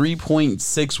 Exactly.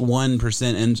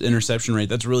 3.61% interception rate.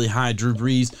 That's really high. Drew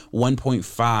Brees,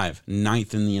 1.5,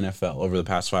 ninth in the NFL over the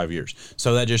past 5 years.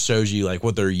 So that just shows you like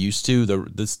what they're used to.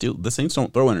 The Saints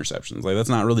don't throw interceptions. Like that's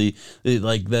not really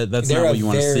like that. That's not what you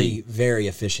want to see. Very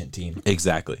efficient team.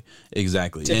 Exactly.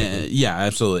 And, yeah,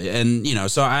 absolutely. And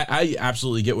so I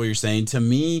absolutely get what you're saying. To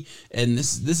me, and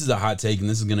this is a hot take, and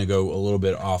this is going to go a little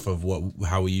bit off of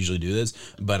how we usually do this.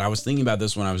 But I was thinking about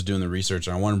this when I was doing the research,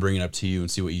 and I want to bring it up to you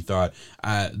and see what you thought.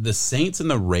 The Saints and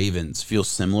the Ravens feel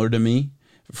similar to me.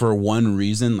 For one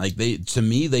reason, like they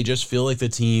just feel like the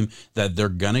team that they're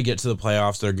gonna get to the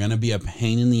playoffs. They're gonna be a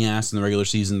pain in the ass in the regular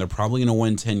season. They're probably gonna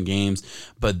win 10 games,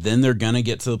 but then they're gonna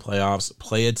get to the playoffs,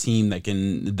 play a team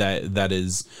that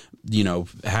is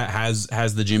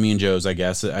has the Jimmy and Joes, I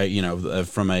guess,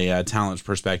 from a talent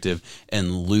perspective,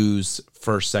 and lose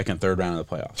first, second, third round of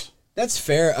the playoffs. That's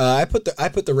fair. I put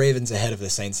the Ravens ahead of the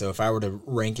Saints. So if I were to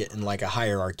rank it in like a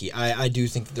hierarchy, I do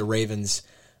think that the Ravens,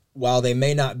 while they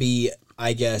may not be,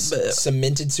 I guess,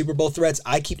 cemented Super Bowl threats,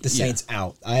 I keep the Saints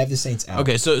out. I have the Saints out.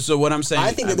 Okay, so what I'm saying,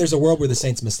 I think that there's a world where the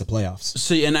Saints miss the playoffs.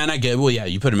 See, and I get,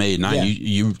 you put them 8 and 9. Yeah.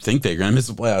 You think they're going to miss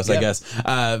the playoffs, I guess.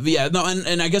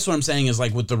 And I guess what I'm saying is,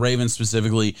 like, with the Ravens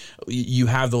specifically, you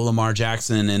have the Lamar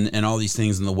Jackson and all these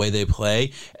things and the way they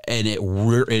play, and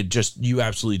you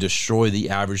absolutely destroy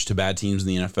the average to bad teams in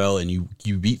the NFL, and you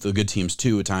beat the good teams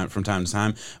too from time to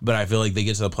time. But I feel like they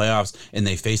get to the playoffs and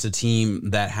they face a team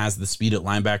that has the speed at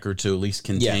linebacker to at least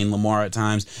contain Lamar at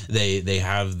times. They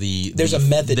have there's a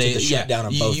method to the shutdown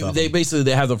of both of them.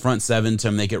 They have the front seven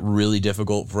to make it really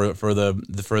difficult for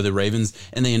the Ravens,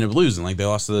 and they end up losing. Like they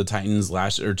lost to the Titans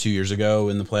 2 years ago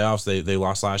in the playoffs. They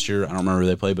lost last year. I don't remember who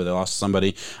they played, but they lost to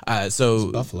somebody.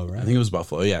 So Buffalo, right? I think it was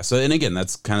Buffalo. Yeah. So and again,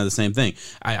 that's kind of the same thing.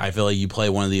 I feel like you play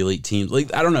one of the elite teams.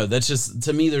 Like I don't know. That's just,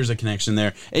 to me, there's a connection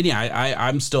there. And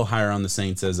I'm still higher on the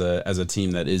Saints as a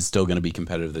team that is still going to be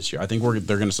competitive this year. I think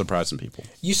they're going to surprise some people.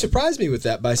 You surprised me with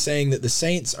that by saying that the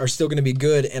Saints are still going to be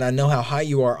good, and I know how high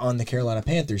you are on the Carolina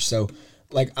Panthers. So,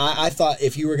 like, I thought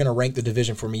if you were going to rank the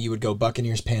division for me, you would go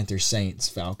Buccaneers, Panthers, Saints,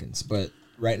 Falcons. But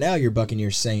right now, you're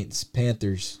Buccaneers, Saints,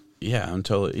 Panthers. Yeah, I'm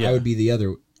totally. Yeah, I would be the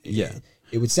other. Yeah.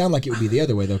 It would sound like it would be the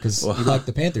other way though, because you like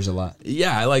the Panthers a lot.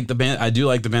 Yeah, I do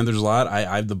like the Panthers a lot.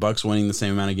 I have the Bucs winning the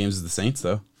same amount of games as the Saints,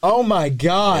 though. Oh my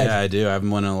God! Yeah, I do. I have them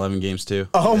winning 11 games too.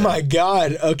 Oh my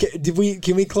God! Okay,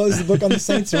 can we close the book on the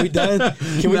Saints? Are we done?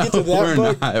 Can we get to that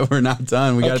book? We're not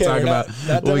done. We got to talk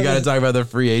about the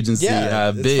free agency.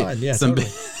 Yeah, it's fine. Yeah, totally.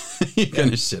 You're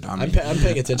gonna shit on me. I'm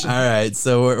paying attention. All right,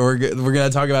 so we're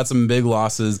gonna talk about some big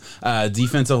losses.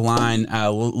 Defensive line,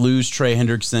 lose Trey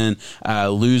Hendrickson,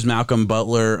 lose Malcolm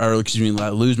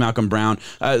lose Malcolm Brown.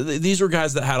 These were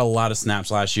guys that had a lot of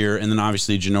snaps last year, and then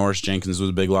obviously Janoris Jenkins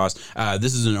was a big loss.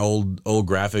 This is an old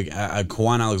graphic.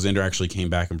 Kwan Alexander actually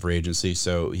came back in free agency,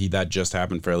 so that just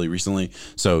happened fairly recently.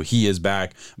 So he is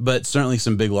back, but certainly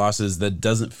some big losses that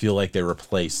doesn't feel like they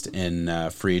replaced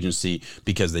in free agency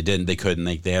because they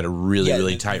couldn't. They had a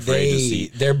really tight free agency.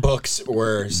 Their books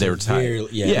were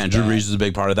tight. Yeah, and Drew Brees is a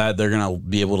big part of that. They're going to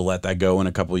be able to let that go in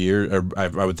a couple of years, or I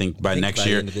would think by next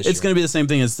year. It's going to be the same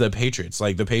thing as the Patriots.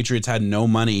 Like the Patriots had no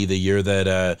money the year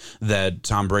that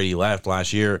Tom Brady left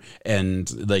last year,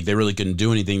 and like they really couldn't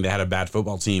do anything. They had a bad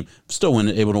football team, still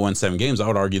able to win 7 games. I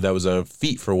would argue that was a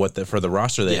feat for the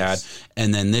roster they had.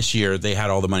 And then this year they had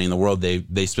all the money in the world.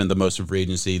 They spent the most of free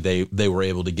agency. They were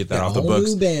able to get that off the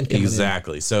books.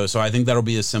 Exactly. So I think that'll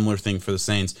be a similar thing for the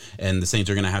Saints, and the Saints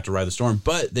are going to have to ride the storm,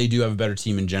 but they do have a better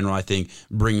team in general. I think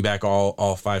bring back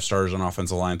all 5 starters on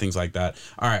offensive line, things like that.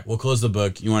 All right, we'll close the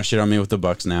book. You want to shit on me with the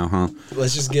Bucs now, huh?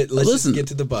 Let's just get to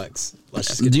the Bucs.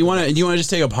 Do you want to just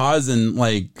take a pause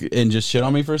and just shit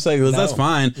on me for a second? No, that's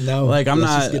fine. No, I'm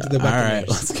not. Just get to the All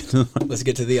Buccaneers. right, let's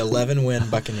get to the 11-win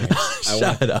Buccaneers.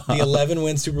 Shut up. The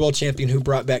 11-win Super Bowl champion who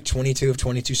brought back 22 of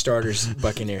 22 starters,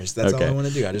 Buccaneers. That's all I want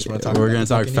to do. I just want to talk. We're going to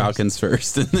talk Falcons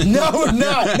first. No, we're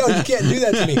not. No, you can't do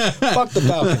that to me. Fuck the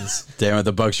Falcons. Damn it,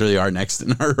 the Bucs really are next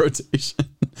in our rotation.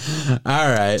 All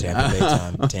right, Tampa Bay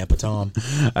time. Tampa Tom.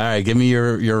 All right, give me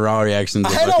your raw reaction to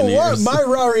the Buccaneers. I don't want my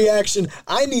raw reaction.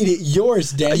 I need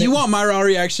yours, damn it. You want my raw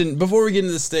reaction? Before we get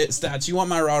into the stats, you want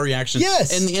my raw reaction?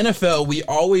 Yes. In the NFL, we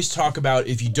always talk about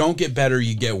if you don't get better,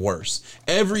 you get worse.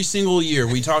 Every single year,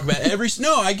 we talk about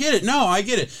No, I get it.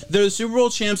 They're the Super Bowl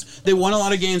champs. They won a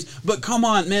lot of games, but come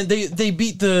on, man, they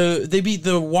beat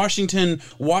the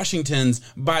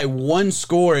Washingtons by 1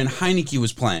 score, and Heineke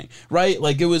was playing, right?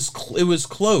 Like it was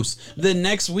close. close. The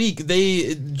next week,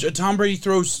 Tom Brady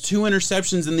throws 2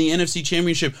 interceptions in the NFC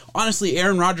Championship. Honestly,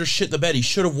 Aaron Rodgers shit the bed. He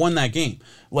should have won that game.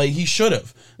 Like, he should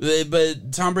have.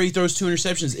 But Tom Brady throws 2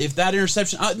 interceptions. If that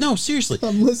interception... no, seriously.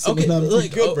 I'm listening. Okay, I'm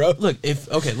good, bro. Look,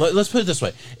 let's put it this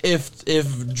way.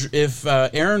 If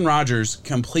Aaron Rodgers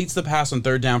completes the pass on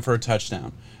 3rd down for a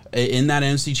touchdown in that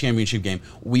NFC Championship game,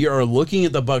 we are looking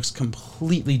at the Bucs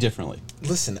completely differently.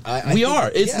 Listen, we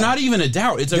are. It's not even a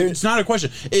doubt. It's not a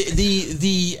question.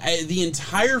 The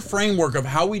entire framework of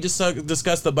how we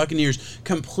discuss the Buccaneers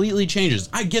completely changes.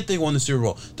 I get they won the Super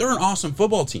Bowl. They're an awesome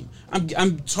football team.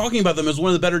 I'm talking about them as one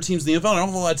of the better teams in the NFL. I don't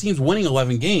have a lot of teams winning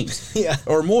 11 games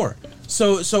or more.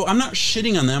 So I'm not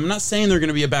shitting on them. I'm not saying they're going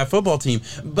to be a bad football team,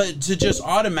 but to just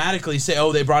automatically say,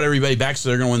 oh, they brought everybody back, so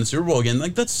they're going to win the Super Bowl again,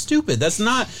 like, that's stupid.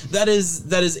 That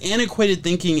is antiquated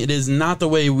thinking. It is not the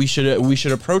way we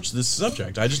should approach this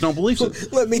subject. I just don't believe so.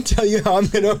 Let me tell you how I'm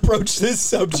going to approach this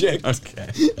subject.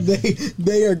 Okay.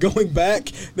 They are going back.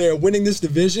 They are winning this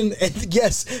division, and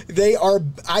yes, they are,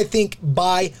 I think,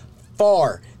 by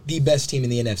far the best team in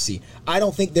the NFC. I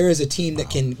don't think there is a team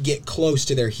that can get close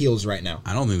to their heels right now.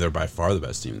 I don't think they're by far the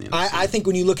best team in the NFC. I think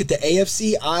when you look at the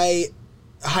AFC,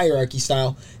 hierarchy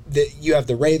style, you have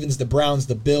the Ravens, the Browns,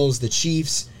 the Bills, the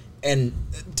Chiefs, and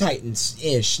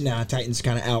Titans-ish. Nah, Titans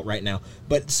kind of out right now.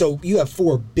 But so you have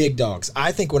 4 big dogs.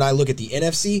 I think when I look at the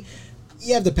NFC,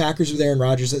 you have the Packers with Aaron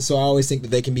Rodgers, so I always think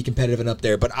that they can be competitive and up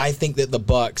there. But I think that the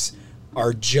Bucs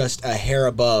are just a hair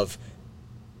above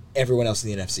everyone else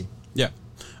in the NFC. Yeah.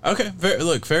 Okay,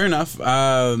 fair enough.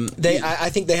 I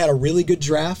think they had a really good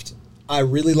draft. I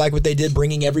really like what they did,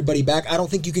 bringing everybody back. I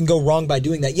don't think you can go wrong by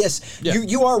doing that. Yes,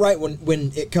 you are right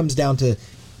when it comes down to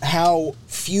how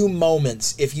few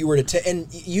moments, if you were to and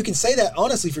you can say that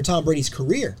honestly for Tom Brady's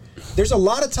career. There's a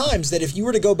lot of times that if you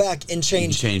were to go back and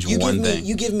change one thing.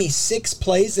 You give me 6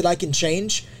 plays that I can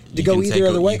change to go either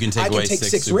other way. I can take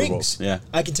 6 rings. Yeah.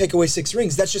 I can take away 6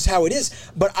 rings. That's just how it is.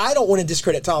 But I don't want to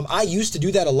discredit Tom. I used to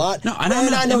do that a lot. No, I know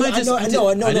you're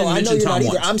not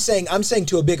either. Once. I'm saying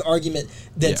to a big argument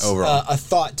that's a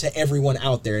thought to everyone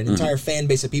out there, an entire fan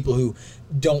base of people who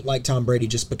don't like Tom Brady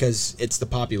just because it's the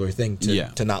popular thing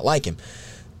to not like him.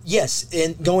 Yes,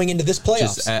 and going into this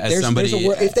playoffs,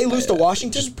 if they lose to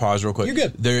Washington, just pause real quick. You're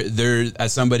good. There,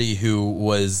 as somebody who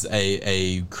was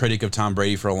a critic of Tom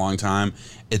Brady for a long time,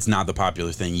 it's not the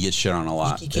popular thing. You get shit on a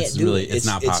lot. You can't do it. It's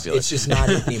not popular. It's just not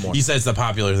it anymore. You said it's the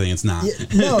popular thing. It's not.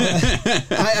 No,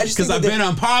 I just because I've been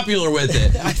unpopular with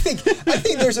it. I think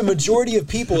there's a majority of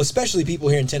people, especially people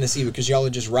here in Tennessee, because y'all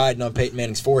are just riding on Peyton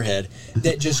Manning's forehead,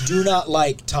 that just do not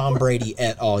like Tom Brady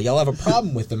at all. Y'all have a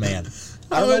problem with the man.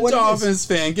 I'm a Dolphins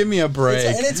fan. Give me a break.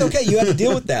 And it's okay. You have to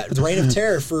deal with that. The reign of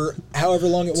terror for however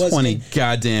long it was. 20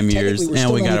 goddamn years,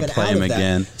 and we got to play him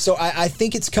again. So I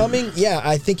think it's coming. Yeah,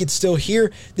 I think it's still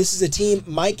here. This is a team,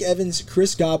 Mike Evans,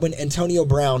 Chris Godwin, Antonio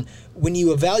Brown. When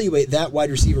you evaluate that wide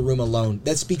receiver room alone,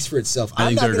 that speaks for itself.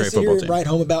 I'm not going to sit here and write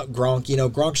home about Gronk. You know,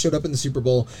 Gronk showed up in the Super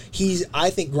Bowl. I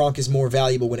think Gronk is more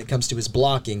valuable when it comes to his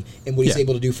blocking and what he's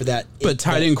able to do for that. But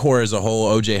tight end core as a whole,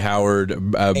 O.J. Howard,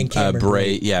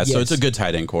 Bray, so it's a good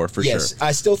tight end core for sure.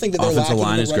 I still think that they're offensive lacking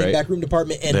line in the running back room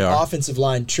department and offensive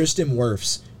line. Tristan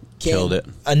Wirfs killed it.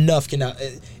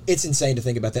 It's insane to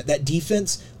think about that. That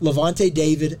defense, Levante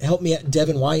David, help me out.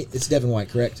 Devin White. It's Devin White,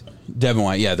 correct? Devin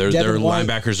White, yeah. Their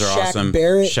linebackers are awesome.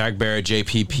 Shaq Barrett,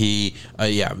 JPP,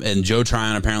 and Joe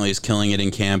Tryon apparently is killing it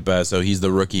in camp, so he's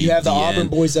the rookie. You have the Auburn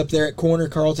boys up there at corner,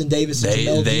 Carlton Davis and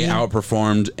Jamel They Dean.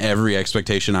 outperformed every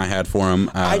expectation I had for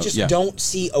them. I just don't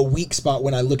see a weak spot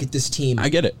when I look at this team. I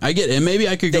get it. And maybe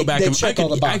I could go back and check all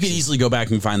the boxes. I could easily go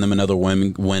back and find them another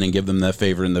win and give them the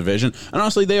favorite in the division. And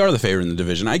honestly, they are the favorite in the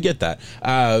division. I get that.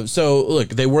 So look,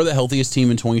 they were the healthiest team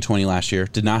in 2020 last year.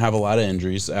 Did not have a lot of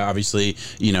injuries. Obviously,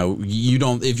 you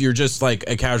don't. If you're just like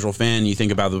a casual fan, you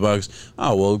think about the Bucs.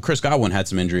 Oh well, Chris Godwin had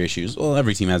some injury issues. Well,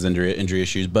 every team has injury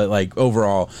issues, but like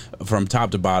overall, from top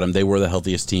to bottom, they were the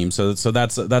healthiest team. So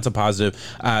that's a positive.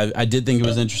 I did think it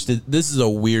was interesting. This is a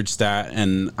weird stat,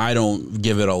 and I don't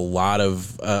give it a lot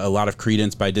of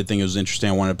credence, but I did think it was interesting.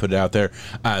 I wanted to put it out there.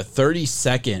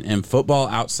 32nd in Football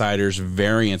Outsiders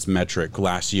variance metric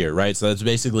last year, right? So that's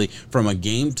basically from a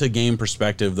game to game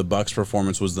perspective, the Bucs'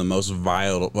 performance was the most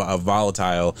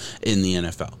volatile in the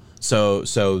NFL. So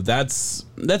that's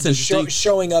interesting.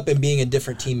 Showing up and being a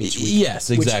different team each week. Yes,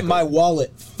 exactly. Which my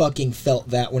wallet fucking felt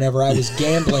that whenever I was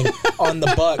gambling on the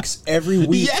Bucs every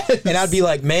week. Yes. And I'd be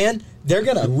like, man, they're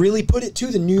going to really put it to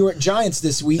the New York Giants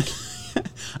this week.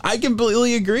 I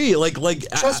completely agree. Like,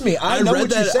 trust me, I know what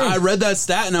you're saying. I read that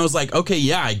stat and I was like, okay,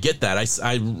 yeah, I get that.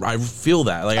 I feel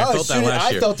that. Like, I felt that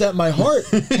last year. I felt that in my heart,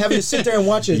 having to sit there and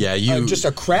watch just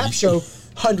a crap show,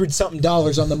 $100-something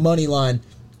on the money line.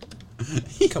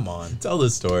 Come on. Tell the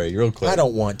story real quick. I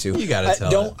don't want to. You gotta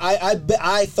tell it.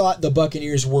 I thought the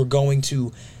Buccaneers were going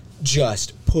to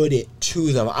just put it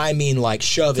to them. I mean, like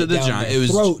shove it down their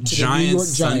throat to the New York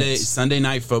Giants. Sunday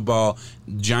night football.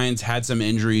 Giants had some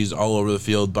injuries all over the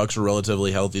field. Bucks were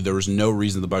relatively healthy. There was no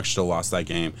reason the Bucks still lost that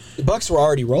game. The Bucks were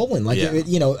already rolling.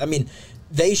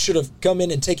 They should have come in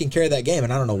and taken care of that game,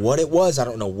 and I don't know what it was. I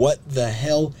don't know what the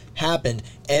hell happened.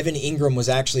 Evan Ingram was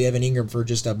actually Evan Ingram for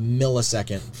just a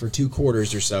millisecond, for 2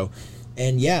 quarters or so.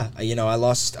 And yeah, I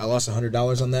lost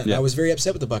 $100 on that. Yeah. I was very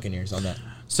upset with the Buccaneers on that.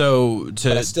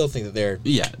 But I still think that they're...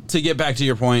 Yeah, to get back to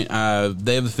your point, they have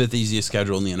the 5th easiest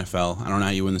schedule in the NFL. I don't know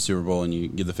how you win the Super Bowl and you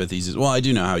get the 5th easiest. Well, I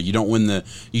do know how. You don't win the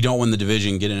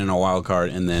division, get it in a wild card,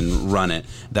 and then run it.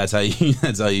 That's how you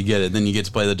get it. Then you get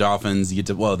to play the Dolphins.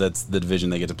 That's the division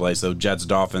they get to play. So Jets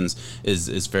Dolphins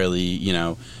is fairly,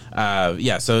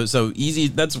 so easy.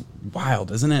 That's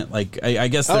wild, isn't it? Like I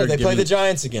guess they play the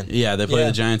Giants again. Yeah, they play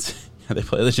the Giants. They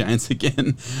play the Giants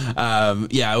again.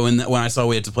 When I saw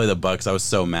we had to play the Bucks, I was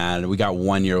so mad. We got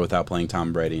 1 year without playing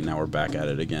Tom Brady, and now we're back at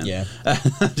it again. Yeah,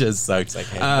 just sucks. Like,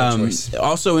 hey, no choice.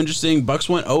 Also interesting, Bucks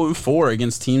went 0-4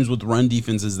 against teams with run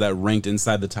defenses that ranked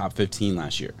inside the top 15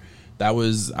 last year. That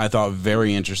was, I thought,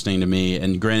 very interesting to me.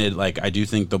 And granted, I do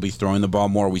think they'll be throwing the ball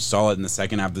more. We saw it in the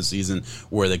second half of the season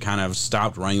where they kind of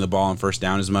stopped running the ball on first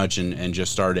down as much and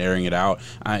just started airing it out.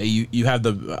 You have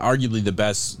arguably the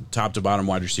best top to bottom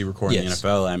wide receiver core in the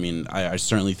NFL. I mean, I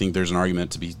certainly think there's an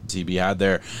argument to be had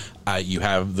there. You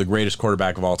have the greatest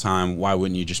quarterback of all time. Why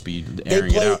wouldn't you just be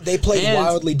airing it out? They played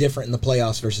wildly different in the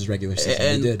playoffs versus regular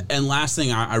season. They did. And last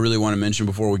thing I really want to mention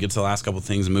before we get to the last couple of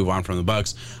things and move on from the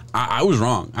Bucks, I was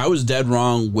wrong. I was dead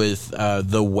wrong with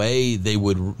the way they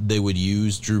would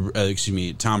use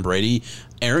Tom Brady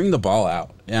airing the ball out.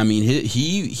 I mean,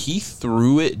 he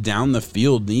threw it down the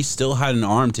field, and he still had an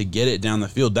arm to get it down the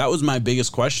field. That was my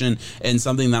biggest question, and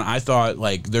something that I thought,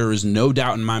 there was no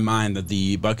doubt in my mind that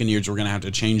the Buccaneers were going to have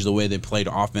to change the way they played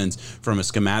offense from a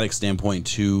schematic standpoint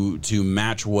to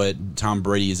match what Tom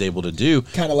Brady is able to do.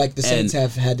 Kind of like the Saints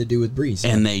have had to do with Breeze.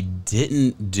 And they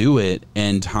didn't do it,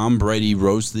 and Tom Brady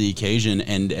rose to the occasion,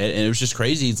 and it was just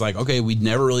crazy. It's like, okay, we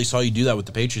never really saw you do that with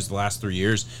the Patriots the last 3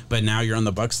 years, but now you're on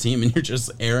the Bucs team, and you're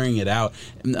just airing it out.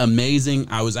 Amazing.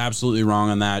 I was absolutely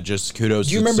wrong on that. Just kudos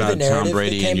to Tom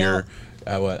Brady and your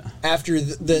what after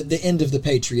the end of the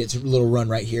Patriots little run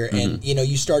right here, and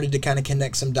you started to kind of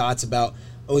connect some dots about,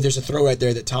 there's a throw right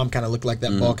there that Tom kind of looked like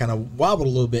that ball kind of wobbled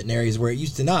a little bit in areas where it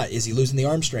used to not. Is he losing the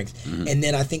arm strength? And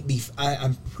then I think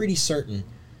I'm pretty certain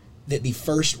that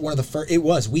it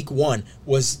was week 1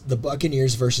 was the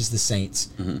Buccaneers versus the Saints,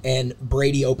 and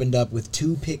Brady opened up with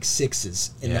 2 pick sixes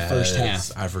in the first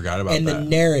half. I forgot about that. And the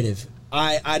narrative,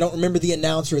 I don't remember the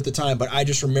announcer at the time, but I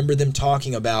just remember them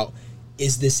talking about,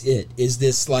 is this it? Is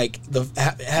this like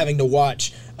having to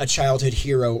watch a childhood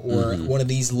hero or one of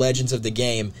these legends of the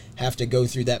game have to go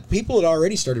through that? People had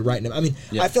already started writing them. I mean,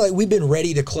 I feel like we've been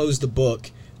ready to close the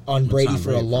book on Brady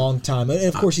for a long time. And,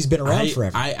 of course, he's been around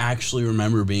forever. I actually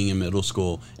remember being in middle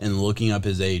school and looking up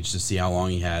his age to see how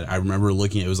long he had. I remember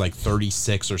looking, it was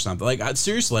 36 or something.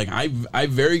 Seriously, I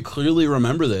very clearly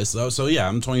remember this. So yeah,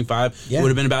 I'm 25. Yeah. It would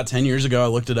have been about 10 years ago. I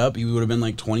looked it up. He would have been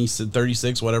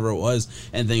 36, whatever it was,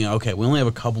 and thinking, okay, we only have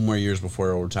a couple more years before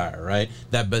he'll retire, right?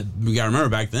 But we got to remember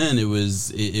back then it was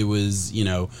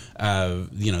the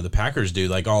Packers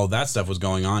dude, all of that stuff was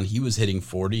going on. He was hitting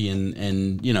 40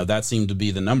 and that seemed to be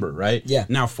the number, right? Yeah.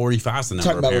 Now 45's the number.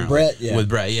 Talking about with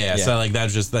Brett, yeah. So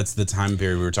that's the time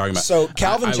period we were talking about. So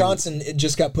Calvin Johnson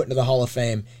just got put into the Hall of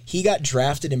Fame. He got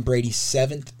drafted in Brady's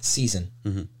 7th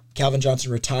season. Calvin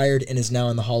Johnson retired and is now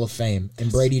in the Hall of Fame,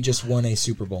 and Brady just won a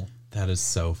Super Bowl. That is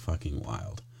so fucking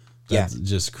wild. That's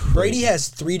just crazy. Brady has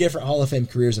 3 different Hall of Fame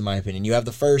careers, in my opinion. You have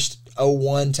the first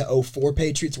 01 to 04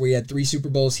 Patriots where he had 3 Super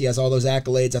Bowls. He has all those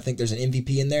accolades. I think there's an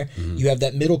MVP in there. You have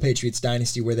that middle Patriots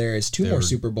dynasty where there is 2 more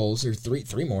Super Bowls, or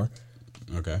three more.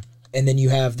 Okay. And then you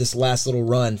have this last little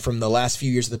run from the last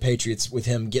few years of the Patriots with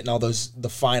him getting all the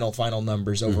final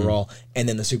numbers overall, and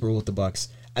then the Super Bowl with the Bucs.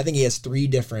 I think he has 3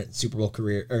 different Super Bowl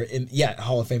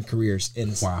Hall of Fame careers.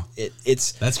 Wow,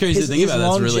 it's that's crazy to think about.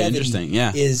 That's really interesting.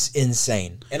 Yeah, is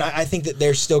insane, and I think that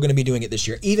they're still going to be doing it this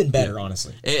year, even better,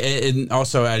 honestly. And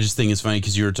also, I just think it's funny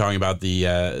because you were talking about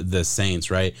the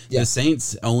Saints, right? Yeah. The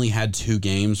Saints only had 2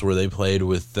 games where they played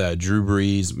with Drew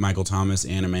Brees, Michael Thomas,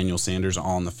 and Emmanuel Sanders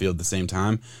all on the field at the same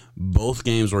time. Both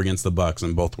games were against the Bucks,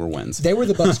 and both were wins. They were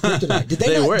the Bucks' kryptonite. Did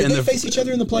they face each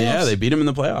other in the playoffs? Yeah, they beat them in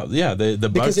the playoffs. Yeah, the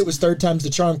Bucks, because it was third time's the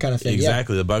charm kind of thing.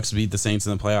 Exactly. The Bucks beat the Saints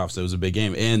in the playoffs. It was a big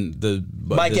game, and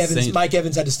Mike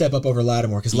Evans had to step up over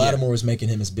Lattimore because Lattimore was making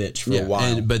him his bitch for a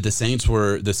while. But the Saints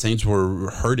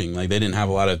were hurting. Like they didn't have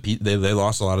a lot of they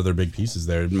lost a lot of their big pieces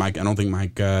there. I don't think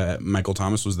Michael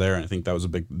Thomas was there, and I think that was a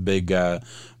big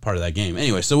part of that game.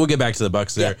 Anyway, so we'll get back to the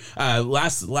Bucks there.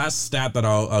 Last stat that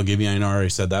I'll give you. I know I already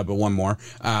said that, but one more.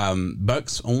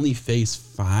 Bucks only face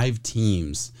 5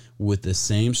 teams with the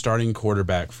same starting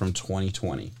quarterback from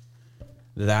 2020.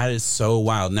 That is so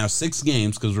wild. Now 6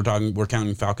 games because we're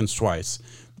counting Falcons twice.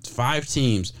 5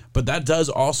 teams, but that does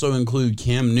also include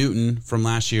Cam Newton from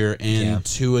last year and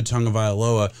Tua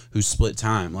Tagovailoa, who split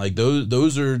time. Like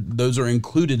those are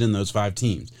included in those 5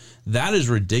 teams. That is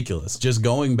ridiculous. Just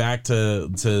going back to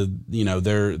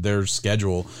their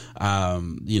schedule,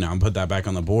 and put that back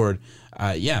on the board.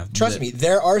 Trust me,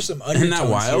 there are some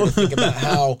undertones here to think about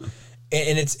how.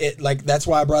 And that's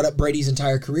why I brought up Brady's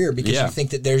entire career, because you think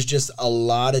that there's just a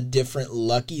lot of different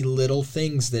lucky little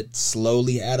things that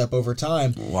slowly add up over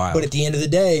time. Wow. But at the end of the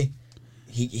day,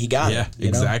 he got it. Yeah,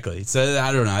 exactly. So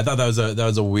I don't know. I thought that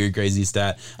was a weird, crazy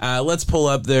stat. Let's pull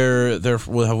up their.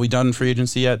 Have we done free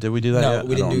agency yet? Did we do that yet? No,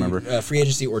 we didn't do free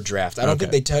agency or draft. I don't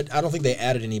think they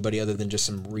added anybody other than just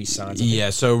some re-signs. Yeah.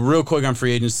 So real quick on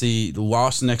free agency,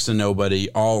 lost next to nobody,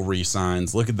 all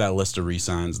re-signs. Look at that list of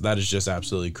re-signs. That is just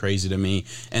absolutely crazy to me.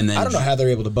 And then I don't know how they're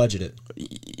able to budget it.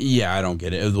 Yeah, I don't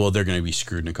get it. Well, they're going to be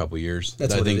screwed in a couple years.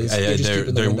 That's what it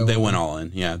is. They went all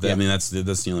in. Yeah, I mean that's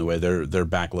the only way. They're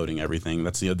backloading everything.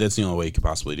 That's the only way you could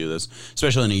possibly do this,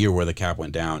 especially in a year where the cap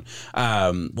went down.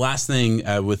 Last thing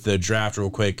with the draft, real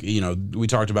quick. We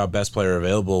talked about best player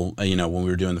available. When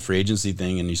we were doing the free agency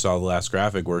thing, and you saw the last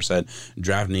graphic where it said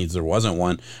draft needs. There wasn't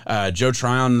one. Joe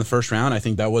Tryon in the first round. I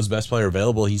think that was best player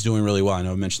available. He's doing really well. I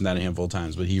know I mentioned that a handful of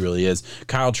times, but he really is.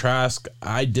 Kyle Trask,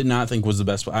 I did not think was the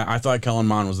best. I thought Kellen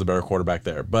Mond was the better quarterback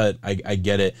there, but I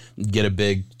get it. Get a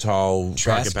big, tall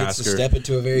Trask pocket gets passer. to step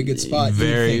into a very good spot.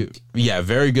 Very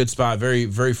good spot. Very,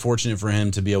 very fortunate for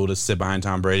him to be able to sit behind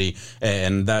Tom Brady,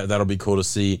 and that'll be cool to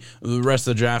see. The rest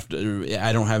of the draft,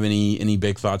 I don't have any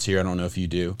big thoughts here. I don't know if you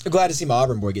do. I'm glad to see my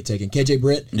Auburn boy get taken. KJ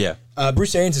Britt. Yeah.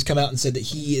 Bruce Arians has come out and said that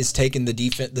he is taking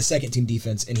the second team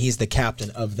defense, and he's the captain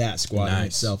of that squad in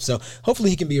itself. So hopefully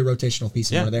he can be a rotational piece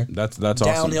somewhere there. That's awesome.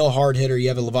 Downhill hard hitter. You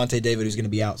have a Levante David who's going to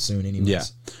be out soon anyways. Yeah.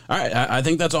 All right. I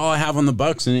think that's all I have on the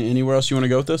Bucks. Anywhere else you want to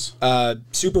go with this?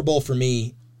 Super Bowl for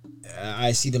me.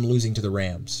 I see them losing to the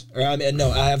Rams. I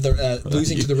have the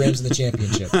losing to the Rams in the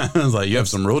championship. I was like, you have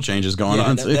some rule changes going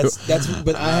on too.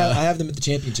 But I have them at the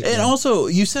championship. And also,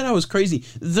 you said I was crazy.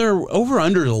 They're over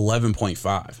under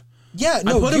 11.5. Yeah,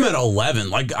 no, I put him at 11.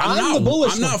 Like I'm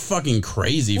not fucking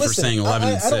crazy for saying 11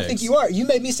 and 6. I don't think you are. You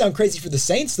made me sound crazy for the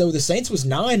Saints, though. The Saints was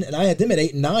 9, and I had them at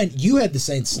 8 and 9. You had the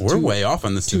Saints. We're way off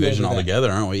on this division altogether,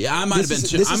 aren't we? Yeah, I might be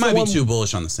too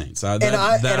bullish on the Saints. I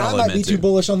might be too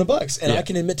bullish on the Bucks, and I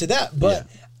can admit to that. But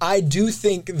I do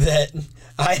think that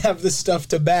I have the stuff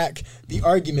to back the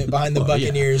argument behind the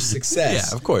Buccaneers' success.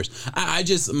 Yeah, of course. I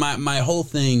just my whole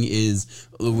thing is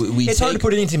it's hard to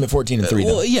put any team at 14-3.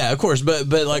 Well, yeah, of course, but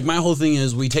like my whole thing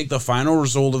is we take the final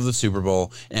result of the Super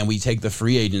Bowl and we take the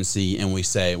free agency and we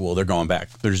say, well, they're going back.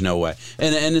 There's no way,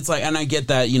 and it's like, and I get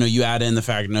that you add in the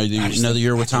fact another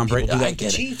year with Tom Brady. I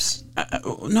get Chiefs.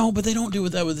 No, but they don't do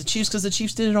that with the Chiefs because the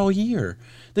Chiefs did it all year.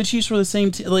 The Chiefs were the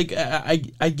same.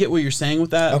 I get what you're saying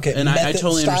with that. Okay, and I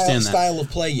totally understand that style of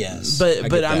play. Yes,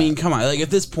 but I mean, come on. Like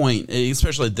at this point,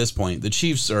 especially at this point, the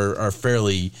Chiefs are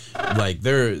fairly like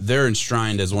they're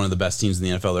enshrined as one of the best teams in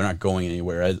the NFL. They're not going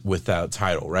anywhere with that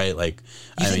title, right? Like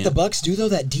you think the Bucks do though?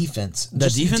 That defense,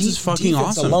 is fucking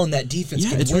awesome. Alone, that defense,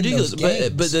 can it's win ridiculous. Those games.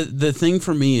 But the thing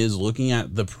for me is looking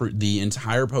at the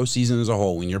entire postseason as a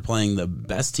whole. When you're playing the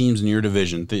best teams in your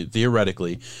division,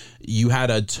 theoretically, you had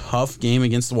a tough game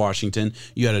against Washington.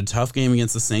 You had a tough game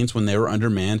against the Saints when they were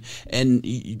undermanned, and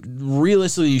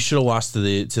realistically, you should have lost to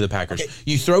the Packers. Okay.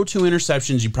 You throw 2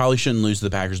 interceptions, you probably shouldn't lose to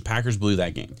the Packers. The Packers blew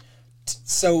that game.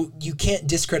 So you can't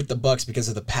discredit the Bucks because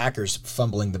of the Packers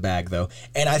fumbling the bag, though.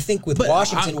 And I think with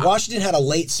Washington, Washington had a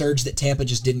late surge that Tampa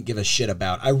just didn't give a shit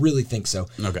about. I really think so.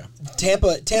 Okay.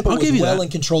 Tampa was well in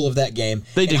control of that game.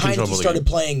 They did control the game. Heineke started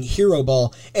playing hero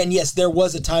ball, and yes, there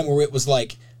was a time where it was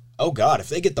like, oh God, if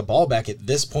they get the ball back at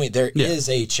this point, there is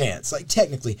a chance, like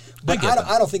technically. But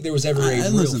I don't think there was ever a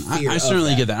real fear. I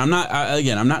certainly get that. I'm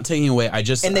not taking away.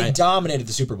 And they dominated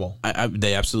the Super Bowl.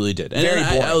 They absolutely did. And Very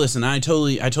boring. Listen, I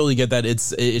totally get that.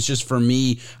 It's just for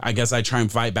me. I guess I try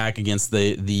and fight back against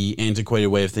the antiquated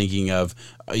way of thinking of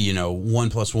 1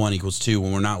 + 1 = 2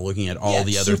 when we're not looking at all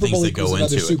the other things that go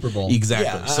into Super Bowl. it.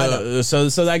 Exactly.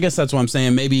 So I guess that's what I'm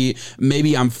saying.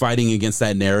 Maybe I'm fighting against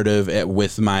that narrative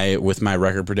with my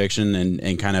record prediction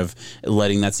and kind of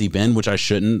letting that seep in, which I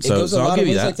shouldn't. So I'll give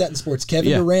you that. Like that in sports.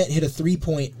 Kevin Durant hit a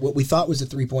 3-point, what we thought was a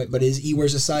 3-point, but he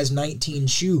wears a size 19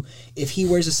 shoe. If he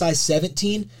wears a size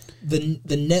 17,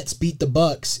 the Nets beat the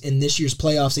Bucks in this year's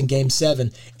playoffs in Game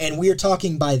 7, and we are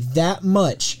talking by that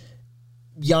much.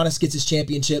 Giannis gets his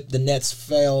championship, the Nets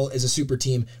fail as a super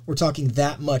team. We're talking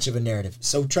that much of a narrative.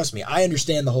 So trust me, I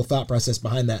understand the whole thought process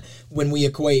behind that. When we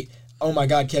equate, oh my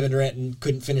God, Kevin Durant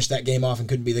couldn't finish that game off and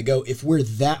couldn't be the GOAT. If we're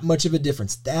that much of a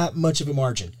difference, that much of a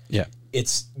margin,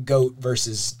 it's GOAT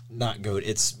versus not GOAT.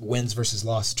 It's wins versus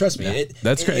loss. Trust me,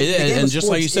 that's great. And just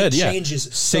like you said, it changes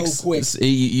so quick.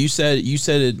 You said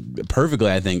it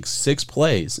perfectly. I think 6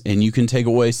 plays, and you can take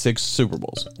away 6 Super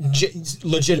Bowls.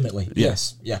 Legitimately,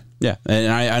 yes, yeah.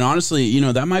 And honestly,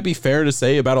 that might be fair to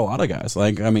say about a lot of guys.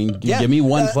 Like, I mean, give me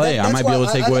one play, I might be able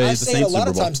to take away the Saints Super Bowl. A lot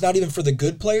of times, not even for the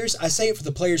good players. I say it for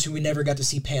the players who we never got to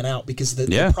see pan out because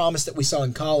the promise that we saw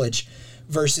in college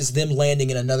versus them landing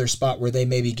in another spot where they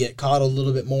maybe get caught a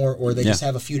little bit more or they just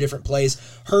have a few different plays.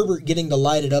 Herbert getting to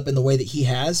light it up in the way that he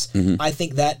has, I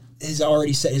think that has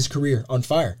already set his career on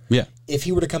fire. Yeah. If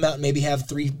he were to come out and maybe have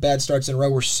 3 bad starts in a row,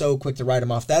 we're so quick to write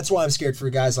him off. That's why I'm scared for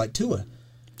guys like Tua.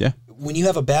 Yeah. When you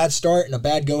have a bad start and a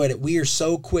bad go at it, we are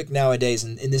so quick nowadays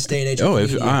in this day and age.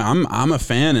 I'm a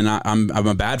fan and I'm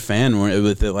a bad fan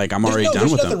with it. Like I'm already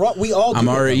done with them. Wrong. We all. I'm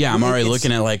already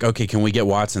looking at like, okay, can we get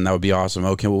Watson? That would be awesome.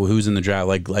 Okay, well, who's in the draft?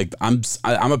 Like I'm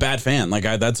a bad fan. Like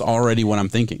that's already what I'm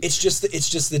thinking. It's just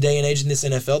the day and age in this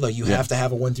NFL though. You have to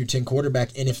have a 1 through 10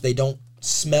 quarterback, and if they don't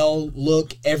smell,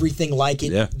 look, everything like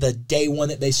it, the day one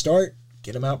that they start.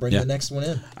 Get them out, bring the next one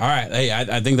in. All right. Hey,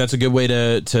 I think that's a good way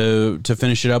to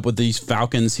finish it up with these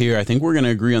Falcons here. I think we're going to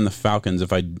agree on the Falcons.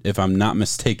 If I'm not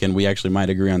mistaken, we actually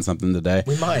might agree on something today.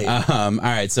 We might. All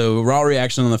right. So raw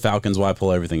reaction on the Falcons while I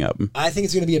pull everything up. I think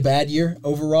it's going to be a bad year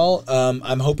overall.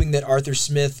 I'm hoping that Arthur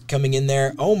Smith coming in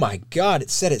there. Oh my God!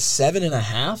 It's set at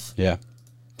 7.5. Yeah.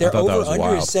 Their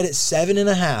over-under is set at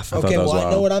 7.5. Okay, well, I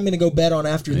know what I'm going to go bet on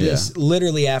after this.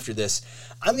 Literally after this.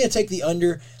 I'm going to take the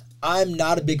under. I'm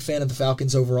not a big fan of the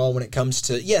Falcons overall when it comes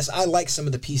to, yes, I like some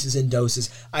of the pieces in doses.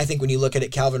 I think when you look at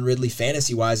it, Calvin Ridley,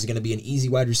 fantasy-wise, is going to be an easy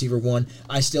wide receiver 1.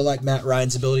 I still like Matt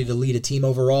Ryan's ability to lead a team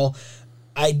overall.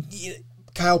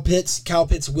 Kyle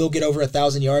Pitts will get over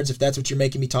 1,000 yards if that's what you're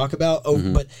making me talk about.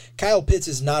 But Kyle Pitts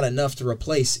is not enough to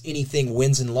replace anything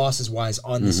wins and losses wise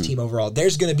on this team overall.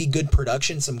 There's going to be good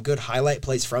production, some good highlight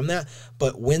plays from that,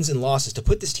 but wins and losses to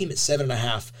put this team at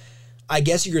 7.5. I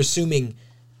guess you're assuming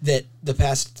that the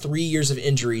past 3 years of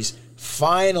injuries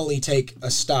finally take a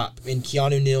stop in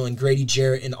Keanu Neal and Grady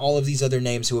Jarrett and all of these other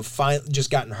names who have just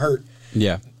gotten hurt.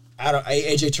 Yeah.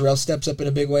 AJ Terrell steps up in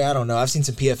a big way. I don't know. I've seen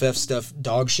some PFF stuff,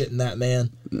 dog shitting that man.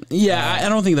 Yeah, I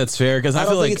don't think that's fair because I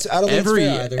feel like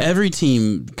every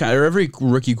team or every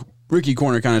rookie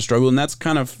corner kind of struggled, and that's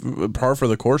kind of par for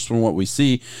the course from what we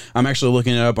see. I'm actually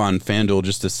looking it up on FanDuel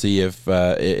just to see if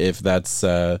that's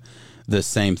the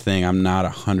same thing. I'm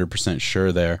not 100%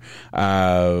 sure there.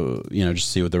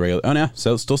 Just see what the regular. Oh, yeah,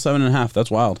 so it's still 7.5. That's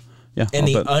wild. Yeah, and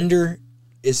the under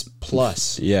is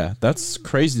plus. Yeah, that's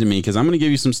crazy to me because I'm going to give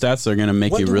you some stats that are going to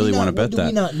make you really want to bet that. What do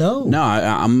we not know? No,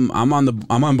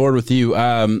 I'm on board with you.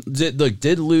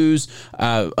 Did lose.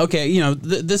 Okay,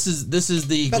 this is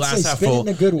the glass half full in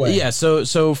a good way. Yeah.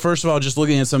 So first of all, just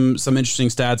looking at some interesting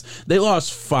stats, they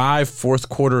lost 5 fourth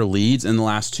quarter leads in the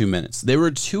last 2 minutes. They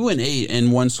were 2-8 in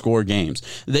 1-score games.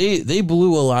 They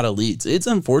blew a lot of leads. It's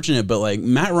unfortunate, but like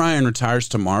Matt Ryan retires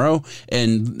tomorrow,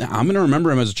 and I'm going to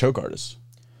remember him as a choke artist.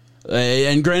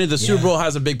 And granted, the Super Bowl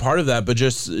has a big part of that, but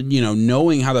just,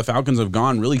 knowing how the Falcons have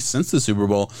gone really since the Super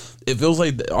Bowl, it feels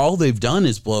like all they've done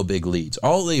is blow big leads.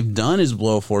 All they've done is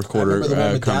blow a fourth quarter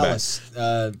comeback.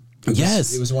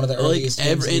 Yes, it was one of the earliest.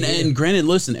 And granted,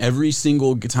 listen, every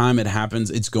single time it happens,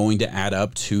 it's going to add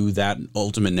up to that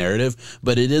ultimate narrative.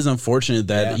 But it is unfortunate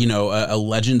that a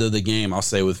legend of the game, I'll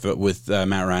say with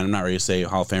Matt Ryan, I'm not ready to say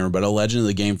Hall of Famer, but a legend of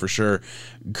the game for sure,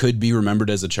 could be remembered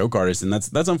as a choke artist, and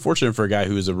that's unfortunate for a guy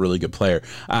who is a really good player.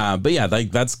 But yeah,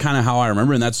 that's kind of how I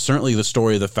remember, and that's certainly the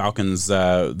story of the Falcons,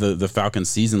 the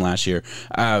Falcons season last year.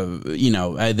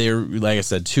 They're, like I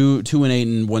said, 2-8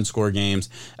 in 1-score games,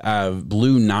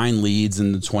 blew 9 9 leads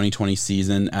in the 2020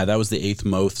 season. That was the 8th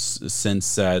most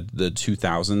since the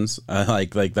 2000s.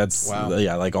 Like that's Wow.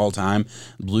 Yeah, like all time.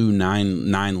 Blew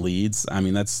nine leads. I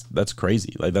mean, that's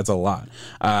crazy. Like that's a lot.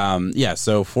 Yeah,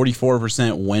 so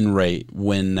 44% win rate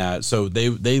when so they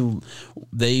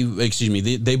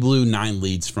blew 9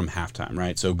 leads from halftime,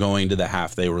 right? So going to the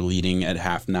half, they were leading at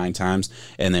half 9 times,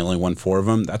 and they only won 4 of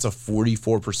them. That's a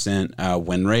 44%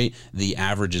 win rate. The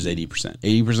average is 80%.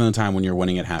 80% of the time when you're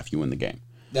winning at half, you win the game.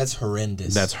 That's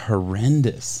horrendous. That's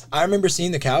horrendous. I remember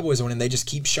seeing the Cowboys win, and they just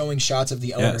keep showing shots of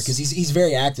the owner because he's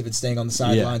very active at staying on the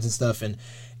sidelines and stuff. And,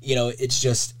 you know, it's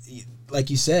just, like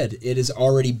you said, it is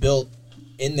already built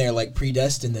in there, like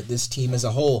predestined, that this team as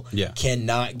a whole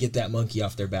cannot get that monkey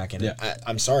off their back. And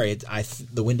I'm sorry,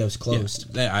 the window's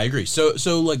closed. Yeah, I agree. So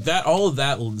like that, all of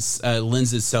that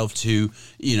lends itself to,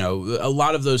 you know, a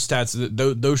lot of those stats.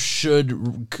 Those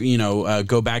should, you know,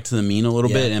 go back to the mean a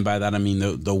little bit, and by that I mean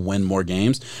they'll win more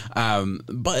games.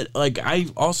 But like I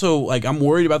also like I'm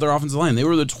worried about their offensive line. They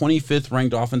were the 25th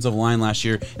ranked offensive line last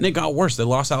year, and it got worse. They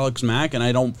lost Alex Mack, and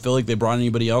I don't feel like they brought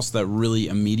anybody else that really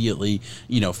immediately,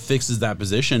 you know, fixes that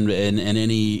position in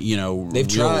any, you know, They've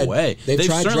real tried. way. They've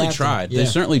certainly drafting. tried. Yeah. They've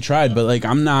certainly tried, but like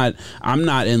I'm not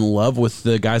in love with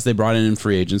the guys they brought in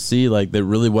free agency. Like there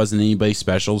really wasn't anybody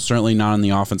special. Certainly not on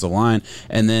the offensive line.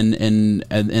 And then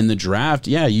in the draft,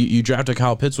 you drafted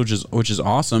Kyle Pitts, which is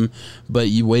awesome, but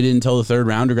you waited until the 3rd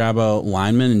round to grab a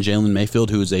lineman and Jalen Mayfield,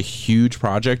 who is a huge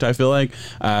project. I feel like,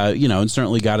 you know, and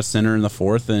certainly got a center in the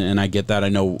 4th, and I get that. I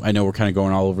know we're kind of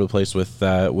going all over the place with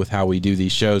how we do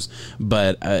these shows,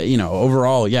 but you know, overall,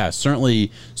 certainly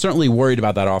worried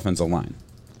about that offensive line.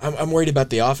 I'm worried about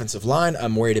the offensive line.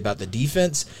 I'm worried about the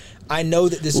defense. I know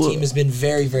that this team has been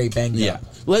very, very banged up.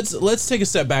 Let's take a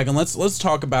step back and let's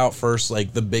talk about first,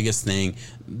 like, the biggest thing.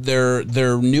 Their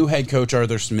new head coach,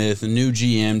 Arthur Smith, and new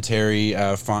GM, Terry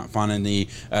Fontenot,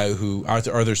 who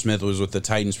Arthur Smith was with the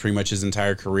Titans pretty much his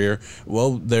entire career.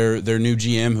 Well, their new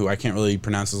GM, who I can't really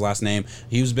pronounce his last name,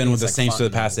 he's been with the Saints for the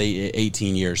past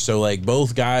 18 years. So, like,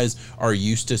 both guys are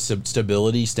used to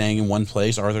stability, staying in one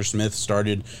place. Arthur Smith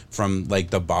started from,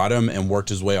 like, the bottom and worked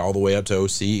his way all the way up to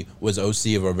OC, was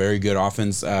OC of a very good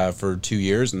offense for 2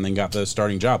 years, and then got the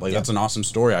starting job. Like, that's an awesome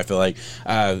story, I feel like.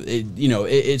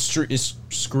 It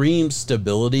screams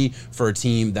stability for a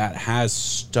team that has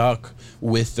stuck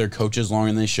with their coaches longer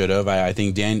than they should have. I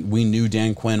think we knew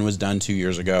Dan Quinn was done 2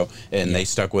 years ago, and they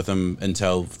stuck with him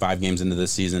until 5 games into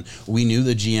this season. We knew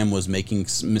the GM was making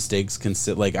mistakes.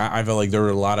 Like I felt like there were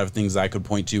a lot of things I could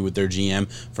point to with their GM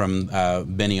from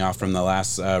Benioff from the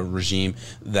last regime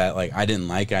that, like, I didn't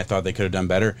like. I thought they could have done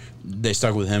better. They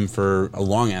stuck with him for a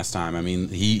long ass time. I mean,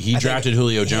 he drafted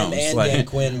Julio Jones. And Dan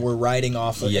Quinn were riding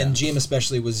off of, and GM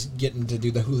especially was getting to do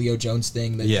the Julio Jones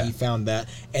thing that he found that,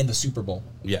 and the Super Bowl.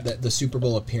 Yeah, the Super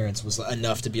Bowl appearance was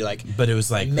enough to be like. But it was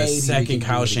like the second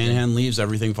Kyle Shanahan leaves,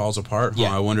 everything falls apart.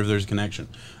 Yeah, I wonder if there's a connection.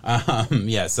 So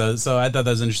I thought that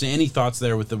was interesting. Any thoughts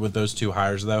there with those two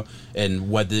hires though, and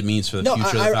what it means for the future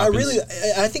of the Falcons?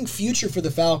 I think future for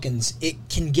the Falcons, it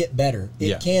can get better.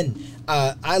 It can.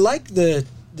 I like the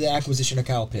acquisition of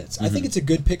Kyle Pitts. I think it's a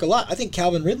good pick a lot. I think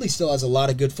Calvin Ridley still has a lot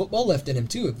of good football left in him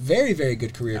too. A very, very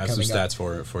good career coming up. Some stats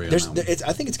for you.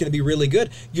 I think it's going to be really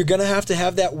good. You're going to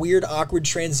have that weird, awkward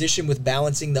transition with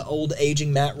balancing the old,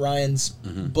 aging Matt Ryan's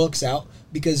books out,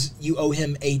 because you owe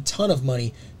him a ton of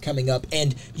money coming up,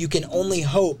 and you can only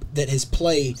hope that his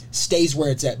play stays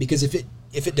where it's at, because if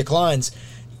it declines,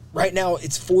 right now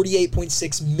it's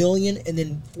 $48.6 million and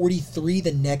then $43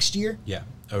 the next year. Yeah.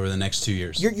 Over the next 2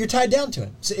 years, you're tied down to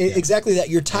him. So exactly that.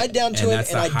 You're tied down to him,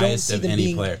 and I don't see them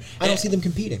being. Player. I don't see them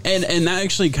competing. And that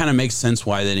actually kind of makes sense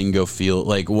why they didn't go field,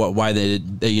 like why they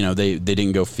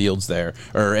didn't go Fields there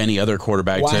or any other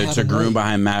quarterback to groom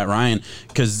behind Matt Ryan,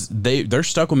 because they're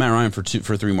stuck with Matt Ryan for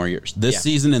 3 more years. This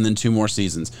season and then 2 more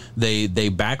seasons. They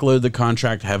backload the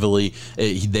contract heavily.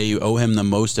 They owe him the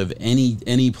most of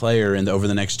any player over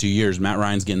the next 2 years. Matt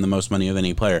Ryan's getting the most money of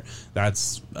any player.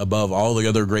 That's above all the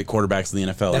other great quarterbacks in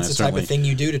the NFL. That's the type of thing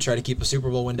you do to try to keep a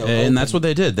Super Bowl window open. And that's what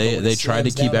they did. They tried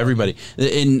to keep everybody.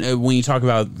 And when you talk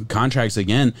about contracts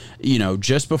again,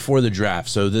 just before the draft,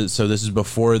 so this is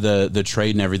before the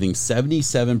trade and everything,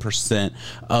 77%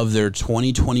 of their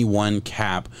 2021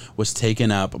 cap was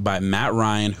taken up by Matt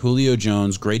Ryan, Julio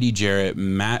Jones, Grady Jarrett,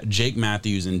 Jake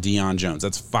Matthews, and Deion Jones.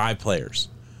 That's 5 players.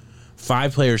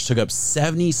 5 players took up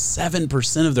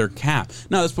 77% of their cap.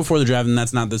 Now, that's before the draft, and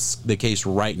that's not the case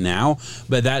right now,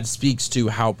 but that speaks to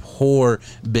how poor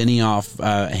Benioff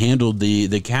handled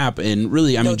the cap, and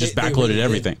really, just backloaded really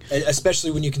everything.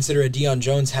 Especially when you consider Deion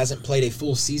Jones hasn't played a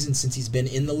full season since he's been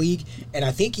in the league, and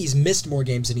I think he's missed more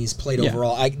games than he's played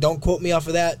overall. Don't quote me off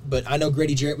of that, but I know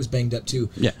Grady Jarrett was banged up too.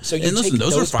 Yeah. So and listen,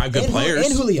 those are 5 good players.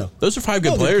 And Julio. Those are 5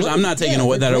 good players. I'm not taking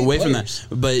that away from that.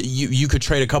 But you could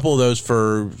trade a couple of those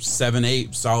for 7,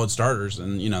 8 solid starters,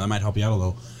 and that might help you out a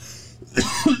little.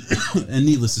 And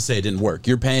needless to say, it didn't work.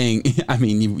 You're paying. I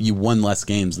mean, you won less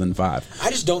games than 5. I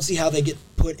just don't see how they get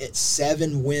put at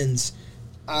 7 wins.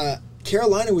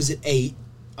 Carolina was at 8.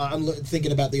 I'm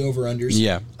thinking about the over-unders.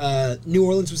 Yeah. New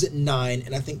Orleans was at 9,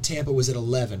 and I think Tampa was at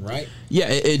 11, right? Yeah,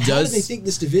 it does. How do they think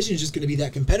this division is just going to be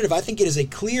that competitive? I think it is a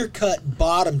clear-cut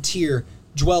bottom-tier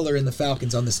dweller in the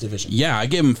Falcons on this division. Yeah, I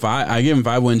gave them 5. I gave them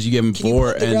 5 wins. You gave them 4. Can you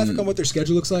put the graphic on what their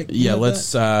schedule looks like? Yeah,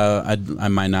 let's. I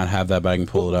might not have that, but I can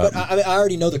pull it up. But I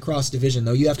already know the cross division,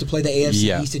 though. You have to play the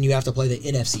AFC East, and you have to play the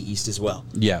NFC East as well.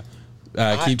 Yeah.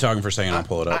 Keep talking for a second. I'll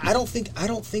pull it up. I don't think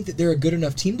that they're a good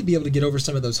enough team to be able to get over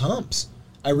some of those humps.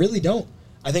 I really don't.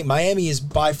 I think Miami is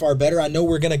by far better. I know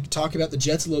we're going to talk about the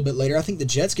Jets a little bit later. I think the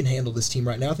Jets can handle this team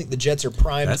right now. I think the Jets are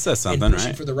primed and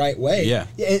pushing for the right way. Yeah.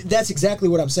 That's exactly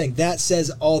what I'm saying. That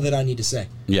says all that I need to say.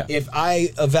 Yeah. If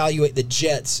I evaluate the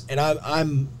Jets, and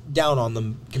I'm down on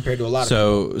them compared to a lot of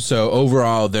people. So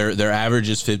overall, their average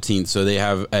is 15th. So they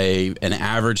have an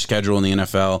average schedule in the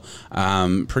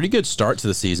NFL. Pretty good start to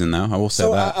the season, though. I will say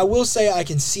that. I will say I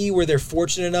can see where they're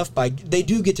fortunate enough they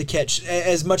do get to catch.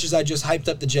 As much as I just hyped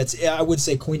up the Jets, I would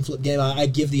say coin flip game. I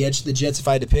give the edge to the Jets if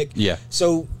I had to pick. Yeah.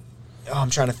 So I'm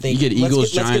trying to think. You get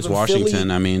Eagles, Giants,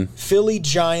 Washington. Philly,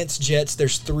 Giants, Jets.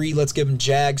 There's 3. Let's give them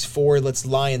Jags 4. Let's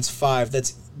Lions 5.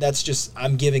 That's just,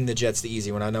 I'm giving the Jets the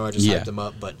easy one. I know I just hyped them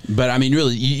up, but I mean,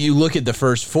 really, you look at the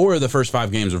first 4 of the first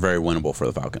 5 games are very winnable for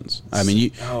the Falcons. I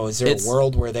mean, is there a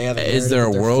world where they have? Is there a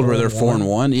world where they're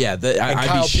 4-1? Yeah,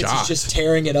 I'd be shocked. Is just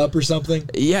tearing it up or something.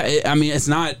 Yeah, I mean, it's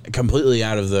not completely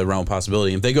out of the realm of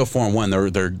possibility. If they go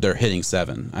 4-1, they're hitting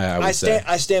 7. I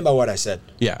stand by what I said.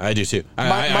 Yeah, I do too.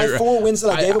 My 4 wins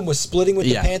that I gave them was splitting with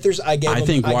the Panthers. I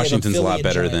think Washington's a lot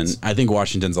better than. I think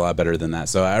Washington's a lot better than that.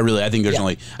 So I think there's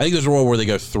there's a world where they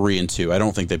go 3-2. I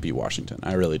don't think they beat Washington.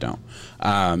 I really don't.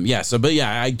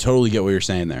 I totally get what you're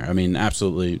saying there. I mean,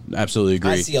 absolutely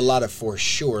agree. I see a lot of for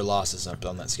sure losses up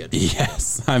on that schedule.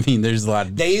 Yes, I mean, there's a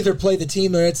lot. They either play the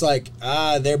team where it's like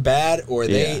they're bad, or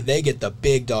they get the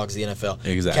big dogs of the NFL.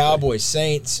 Exactly. Cowboys,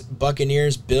 Saints,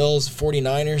 Buccaneers, Bills,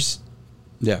 49ers.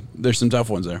 Yeah, there's some tough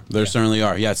ones there. There certainly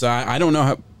are. Yeah, so I don't know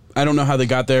how. I don't know how they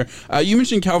got there. You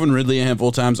mentioned Calvin Ridley a handful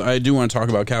of times. I do want to talk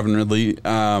about Calvin Ridley.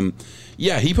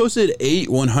 He posted 8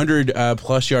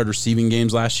 100-plus yard receiving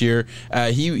games last year.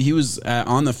 He was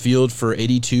on the field for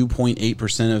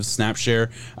 82.8% of snap share.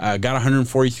 Got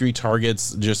 143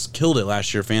 targets. Just killed it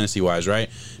last year fantasy-wise, right?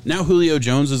 Now Julio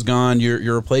Jones is gone.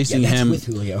 You're replacing him with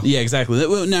Julio. Yeah, exactly.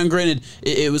 Now, granted,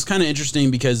 it was kind of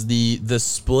interesting because the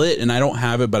split, and I don't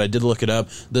have it, but I did look it up.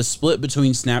 The split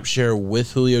between snap share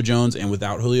with Julio Jones and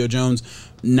without Julio Jones,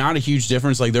 not a huge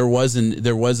difference. Like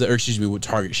with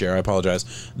target share. I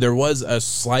apologize. There was a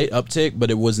slight uptick,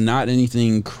 but it was not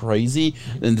anything crazy,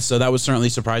 and so that was certainly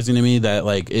surprising to me that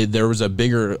there was a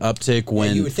bigger uptick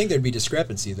when you would think there'd be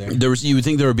discrepancy there. You would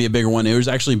think there would be a bigger one. It was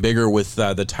actually bigger with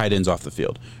the tight ends off the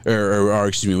field,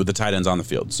 with the tight ends on the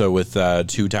field. So with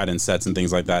 2 tight end sets and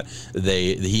things like that,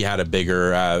 he had a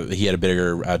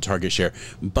bigger target share,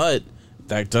 but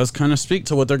that does kind of speak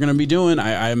to what they're going to be doing.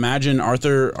 I imagine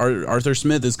Arthur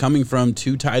Smith is coming from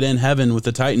 2 tight end heaven with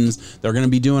the Titans. They're going to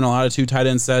be doing a lot of 2 tight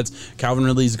end sets. Calvin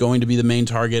Ridley is going to be the main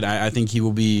target. I think he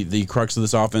will be the crux of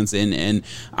this offense. And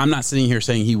I'm not sitting here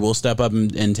saying he will step up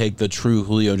and take the true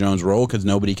Julio Jones role because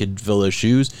nobody could fill those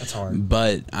shoes. That's hard.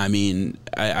 But I mean,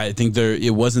 I think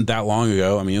it wasn't that long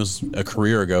ago. I mean, it was a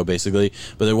career ago basically,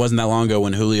 but it wasn't that long ago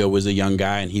when Julio was a young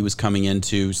guy and he was coming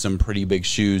into some pretty big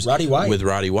shoes. With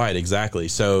Roddy White, exactly.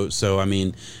 So I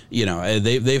mean,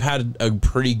 they've had a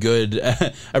pretty good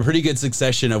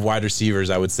succession of wide receivers,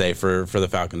 I would say, for the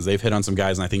Falcons. They've hit on some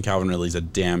guys, and I think Calvin Ridley's a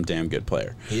damn good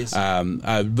player. He is.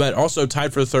 But also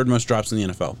tied for the 3rd most drops in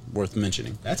the NFL. Worth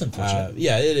mentioning. That's unfortunate.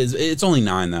 Yeah, it is. It's only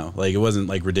 9 though. It wasn't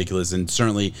ridiculous, and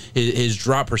certainly his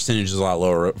drop percentage is a lot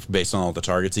lower based on all the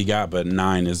targets he got. But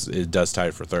 9 it does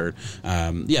tie for 3rd.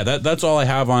 That's all I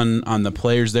have on the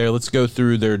players there. Let's go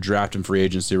through their draft and free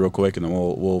agency real quick, and then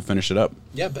we'll finish it up.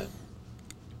 Yeah, bet.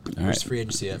 All right. Free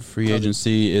agency at? Free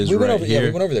agency is here. Yeah,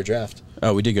 we went over their draft.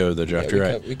 Oh, we did go to the draft. Yeah, You're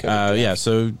right. we covered Yeah.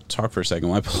 So talk for a second.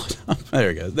 Why pull it up? There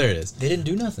it goes. There it is. They didn't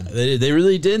do nothing. They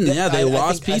really didn't. Yeah, they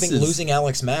lost I pieces. think losing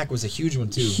Alex Mack was a huge one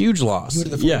too. Huge loss. He went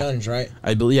to the 49ers, right?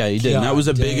 I believe. Yeah, he did. And that was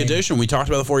a big dang. addition. We talked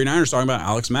about the 49ers talking about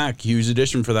Alex Mack. Huge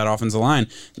addition for that offensive line.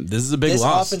 This is a big This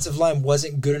loss. offensive line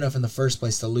wasn't good enough in the first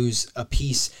place to lose a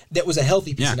piece that was a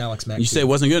healthy piece in Alex Mack. You say it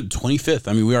wasn't good. 25th.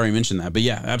 I mean, we already mentioned that. But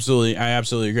yeah, absolutely. I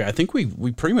absolutely agree. I think we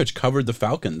pretty much covered the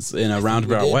Falcons in a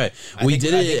roundabout way. I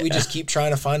think we just keep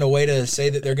trying to find a way to say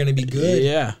that they're going to be good.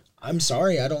 Yeah. I'm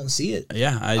sorry, I don't see it.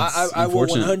 Yeah. I will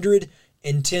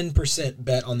 110%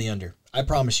 bet on the under. I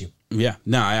promise you. Yeah,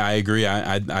 no, I agree.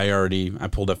 I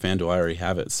pulled up FanDuel. I already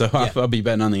have it, so I'll be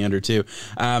betting on the under too.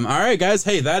 All right, guys.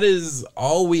 Hey, that is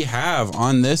all we have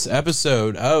on this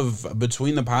episode of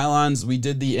Between the Pylons. We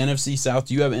did the NFC South.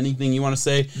 Do you have anything you want to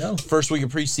say? No. First week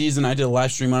of preseason. I did a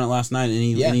live stream on it last night.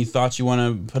 Any thoughts you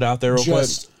want to put out there real quick?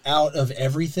 Out of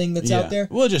everything that's out there.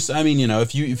 Well, just I mean,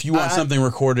 if you want something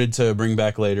recorded to bring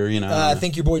back later, I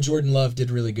think your boy Jordan Love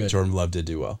did really good. Jordan Love did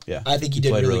do well. Yeah, I think he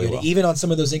did really good. Well. Even on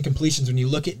some of those incompletions, when you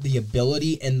look at the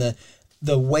ability and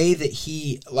the way that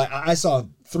he, like, I saw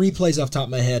 3 plays off the top of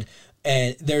my head,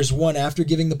 and there's one after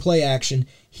giving the play action,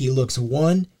 he looks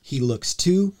 1, he looks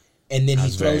 2. And then he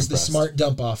throws the smart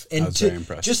dump off, and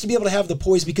just to be able to have the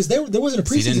poise, because there wasn't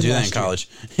a preseason. He didn't do that in college,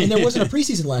 and there wasn't a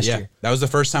preseason last year. That was the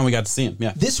first time we got to see him.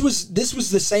 Yeah, this was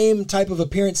the same type of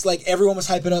appearance. Like, everyone was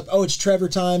hyping up. Oh, it's Trevor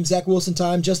time, Zach Wilson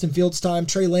time, Justin Fields time,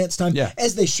 Trey Lance time. Yeah.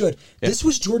 As they should. Yeah. This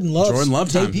was Jordan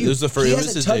Love's debut. It was the first. He it hasn't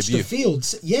was his touched debut. the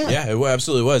fields. Yeah, yeah, it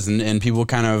absolutely was, and people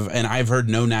kind of, and I've heard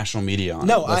no national media on it.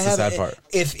 No, That's I haven't. The sad part.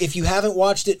 If you haven't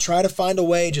watched it, try to find a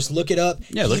way. Just look it up.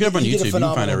 Yeah, look it up on YouTube. He did a phenomenal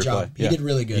you can find every job. play. He did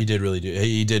really good. He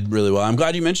did really well. I'm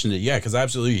glad you mentioned it. Yeah, because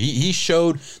absolutely, he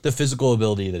showed the physical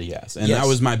ability that he has, and that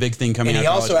was my big thing coming out of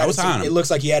college. I was high on him. It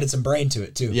looks like he added some brain to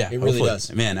it too. Yeah, it really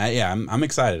does. Man, I'm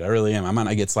excited. I really am. I might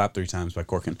not get slapped 3 times by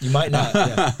Corkin. You might not.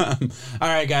 Yeah. All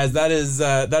right, guys, that is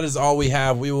all we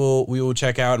have. We will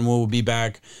check out, and we'll be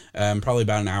back probably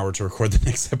about an hour to record the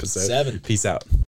next episode. 7. Peace out.